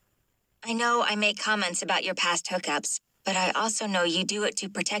supportive. I know I make comments about your past hookups, but I also know you do it to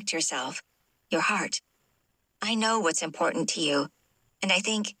protect yourself, your heart. I know what's important to you, and I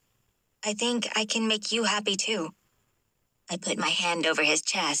think I can make you happy too." I put my hand over his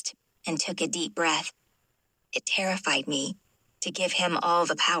chest and took a deep breath. It terrified me to give him all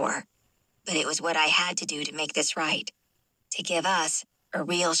the power, but it was what I had to do to make this right, to give us a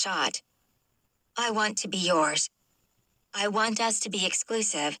real shot. "I want to be yours. I want us to be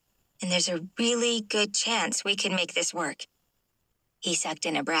exclusive, and there's a really good chance we can make this work." He sucked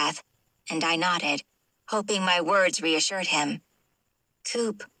in a breath, and I nodded, hoping my words reassured him.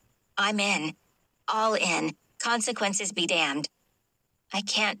 "Coop, I'm in. All in. Consequences be damned. I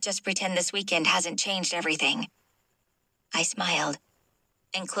can't just pretend this weekend hasn't changed everything." I smiled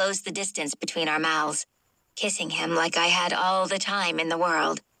and closed the distance between our mouths, kissing him like I had all the time in the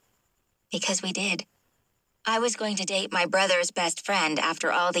world. Because we did. I was going to date my brother's best friend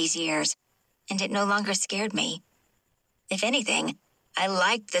after all these years, and it no longer scared me. If anything, I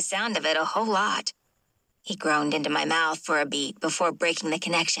liked the sound of it a whole lot. He groaned into my mouth for a beat before breaking the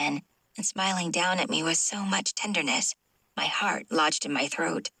connection and smiling down at me with so much tenderness, my heart lodged in my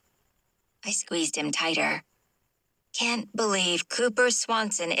throat. I squeezed him tighter. "Can't believe Cooper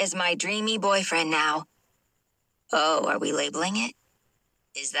Swanson is my dreamy boyfriend now." "Oh, are we labeling it?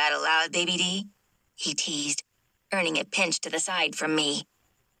 Is that allowed, baby D?" He teased, earning a pinch to the side from me.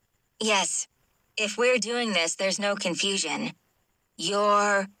 "Yes. If we're doing this, there's no confusion.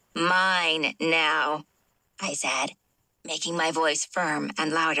 You're mine now," I said, making my voice firm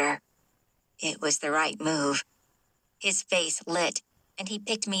and louder. It was the right move. His face lit, and he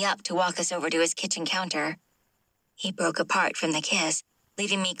picked me up to walk us over to his kitchen counter. He broke apart from the kiss,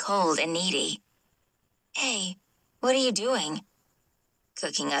 leaving me cold and needy. "Hey, what are you doing?"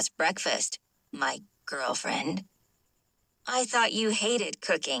 "Cooking us breakfast, my girlfriend." "I thought you hated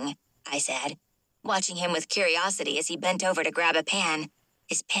cooking," I said, watching him with curiosity as he bent over to grab a pan,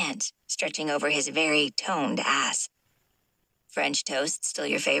 his pants stretching over his very toned ass. "French toast still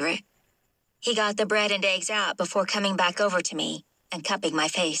your favorite?" He got the bread and eggs out before coming back over to me and cupping my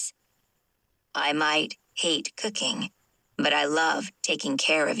face. "I might hate cooking, but I love taking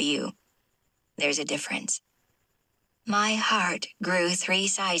care of you. There's a difference." My heart grew 3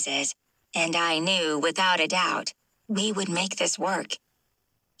 sizes, and I knew without a doubt we would make this work.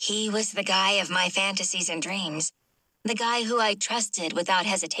 He was the guy of my fantasies and dreams, the guy who I trusted without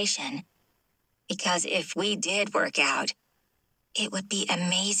hesitation. Because if we did work out, it would be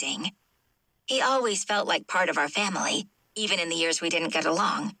amazing. He always felt like part of our family, even in the years we didn't get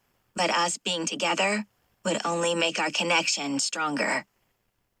along. But us being together would only make our connection stronger.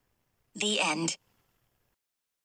 The end.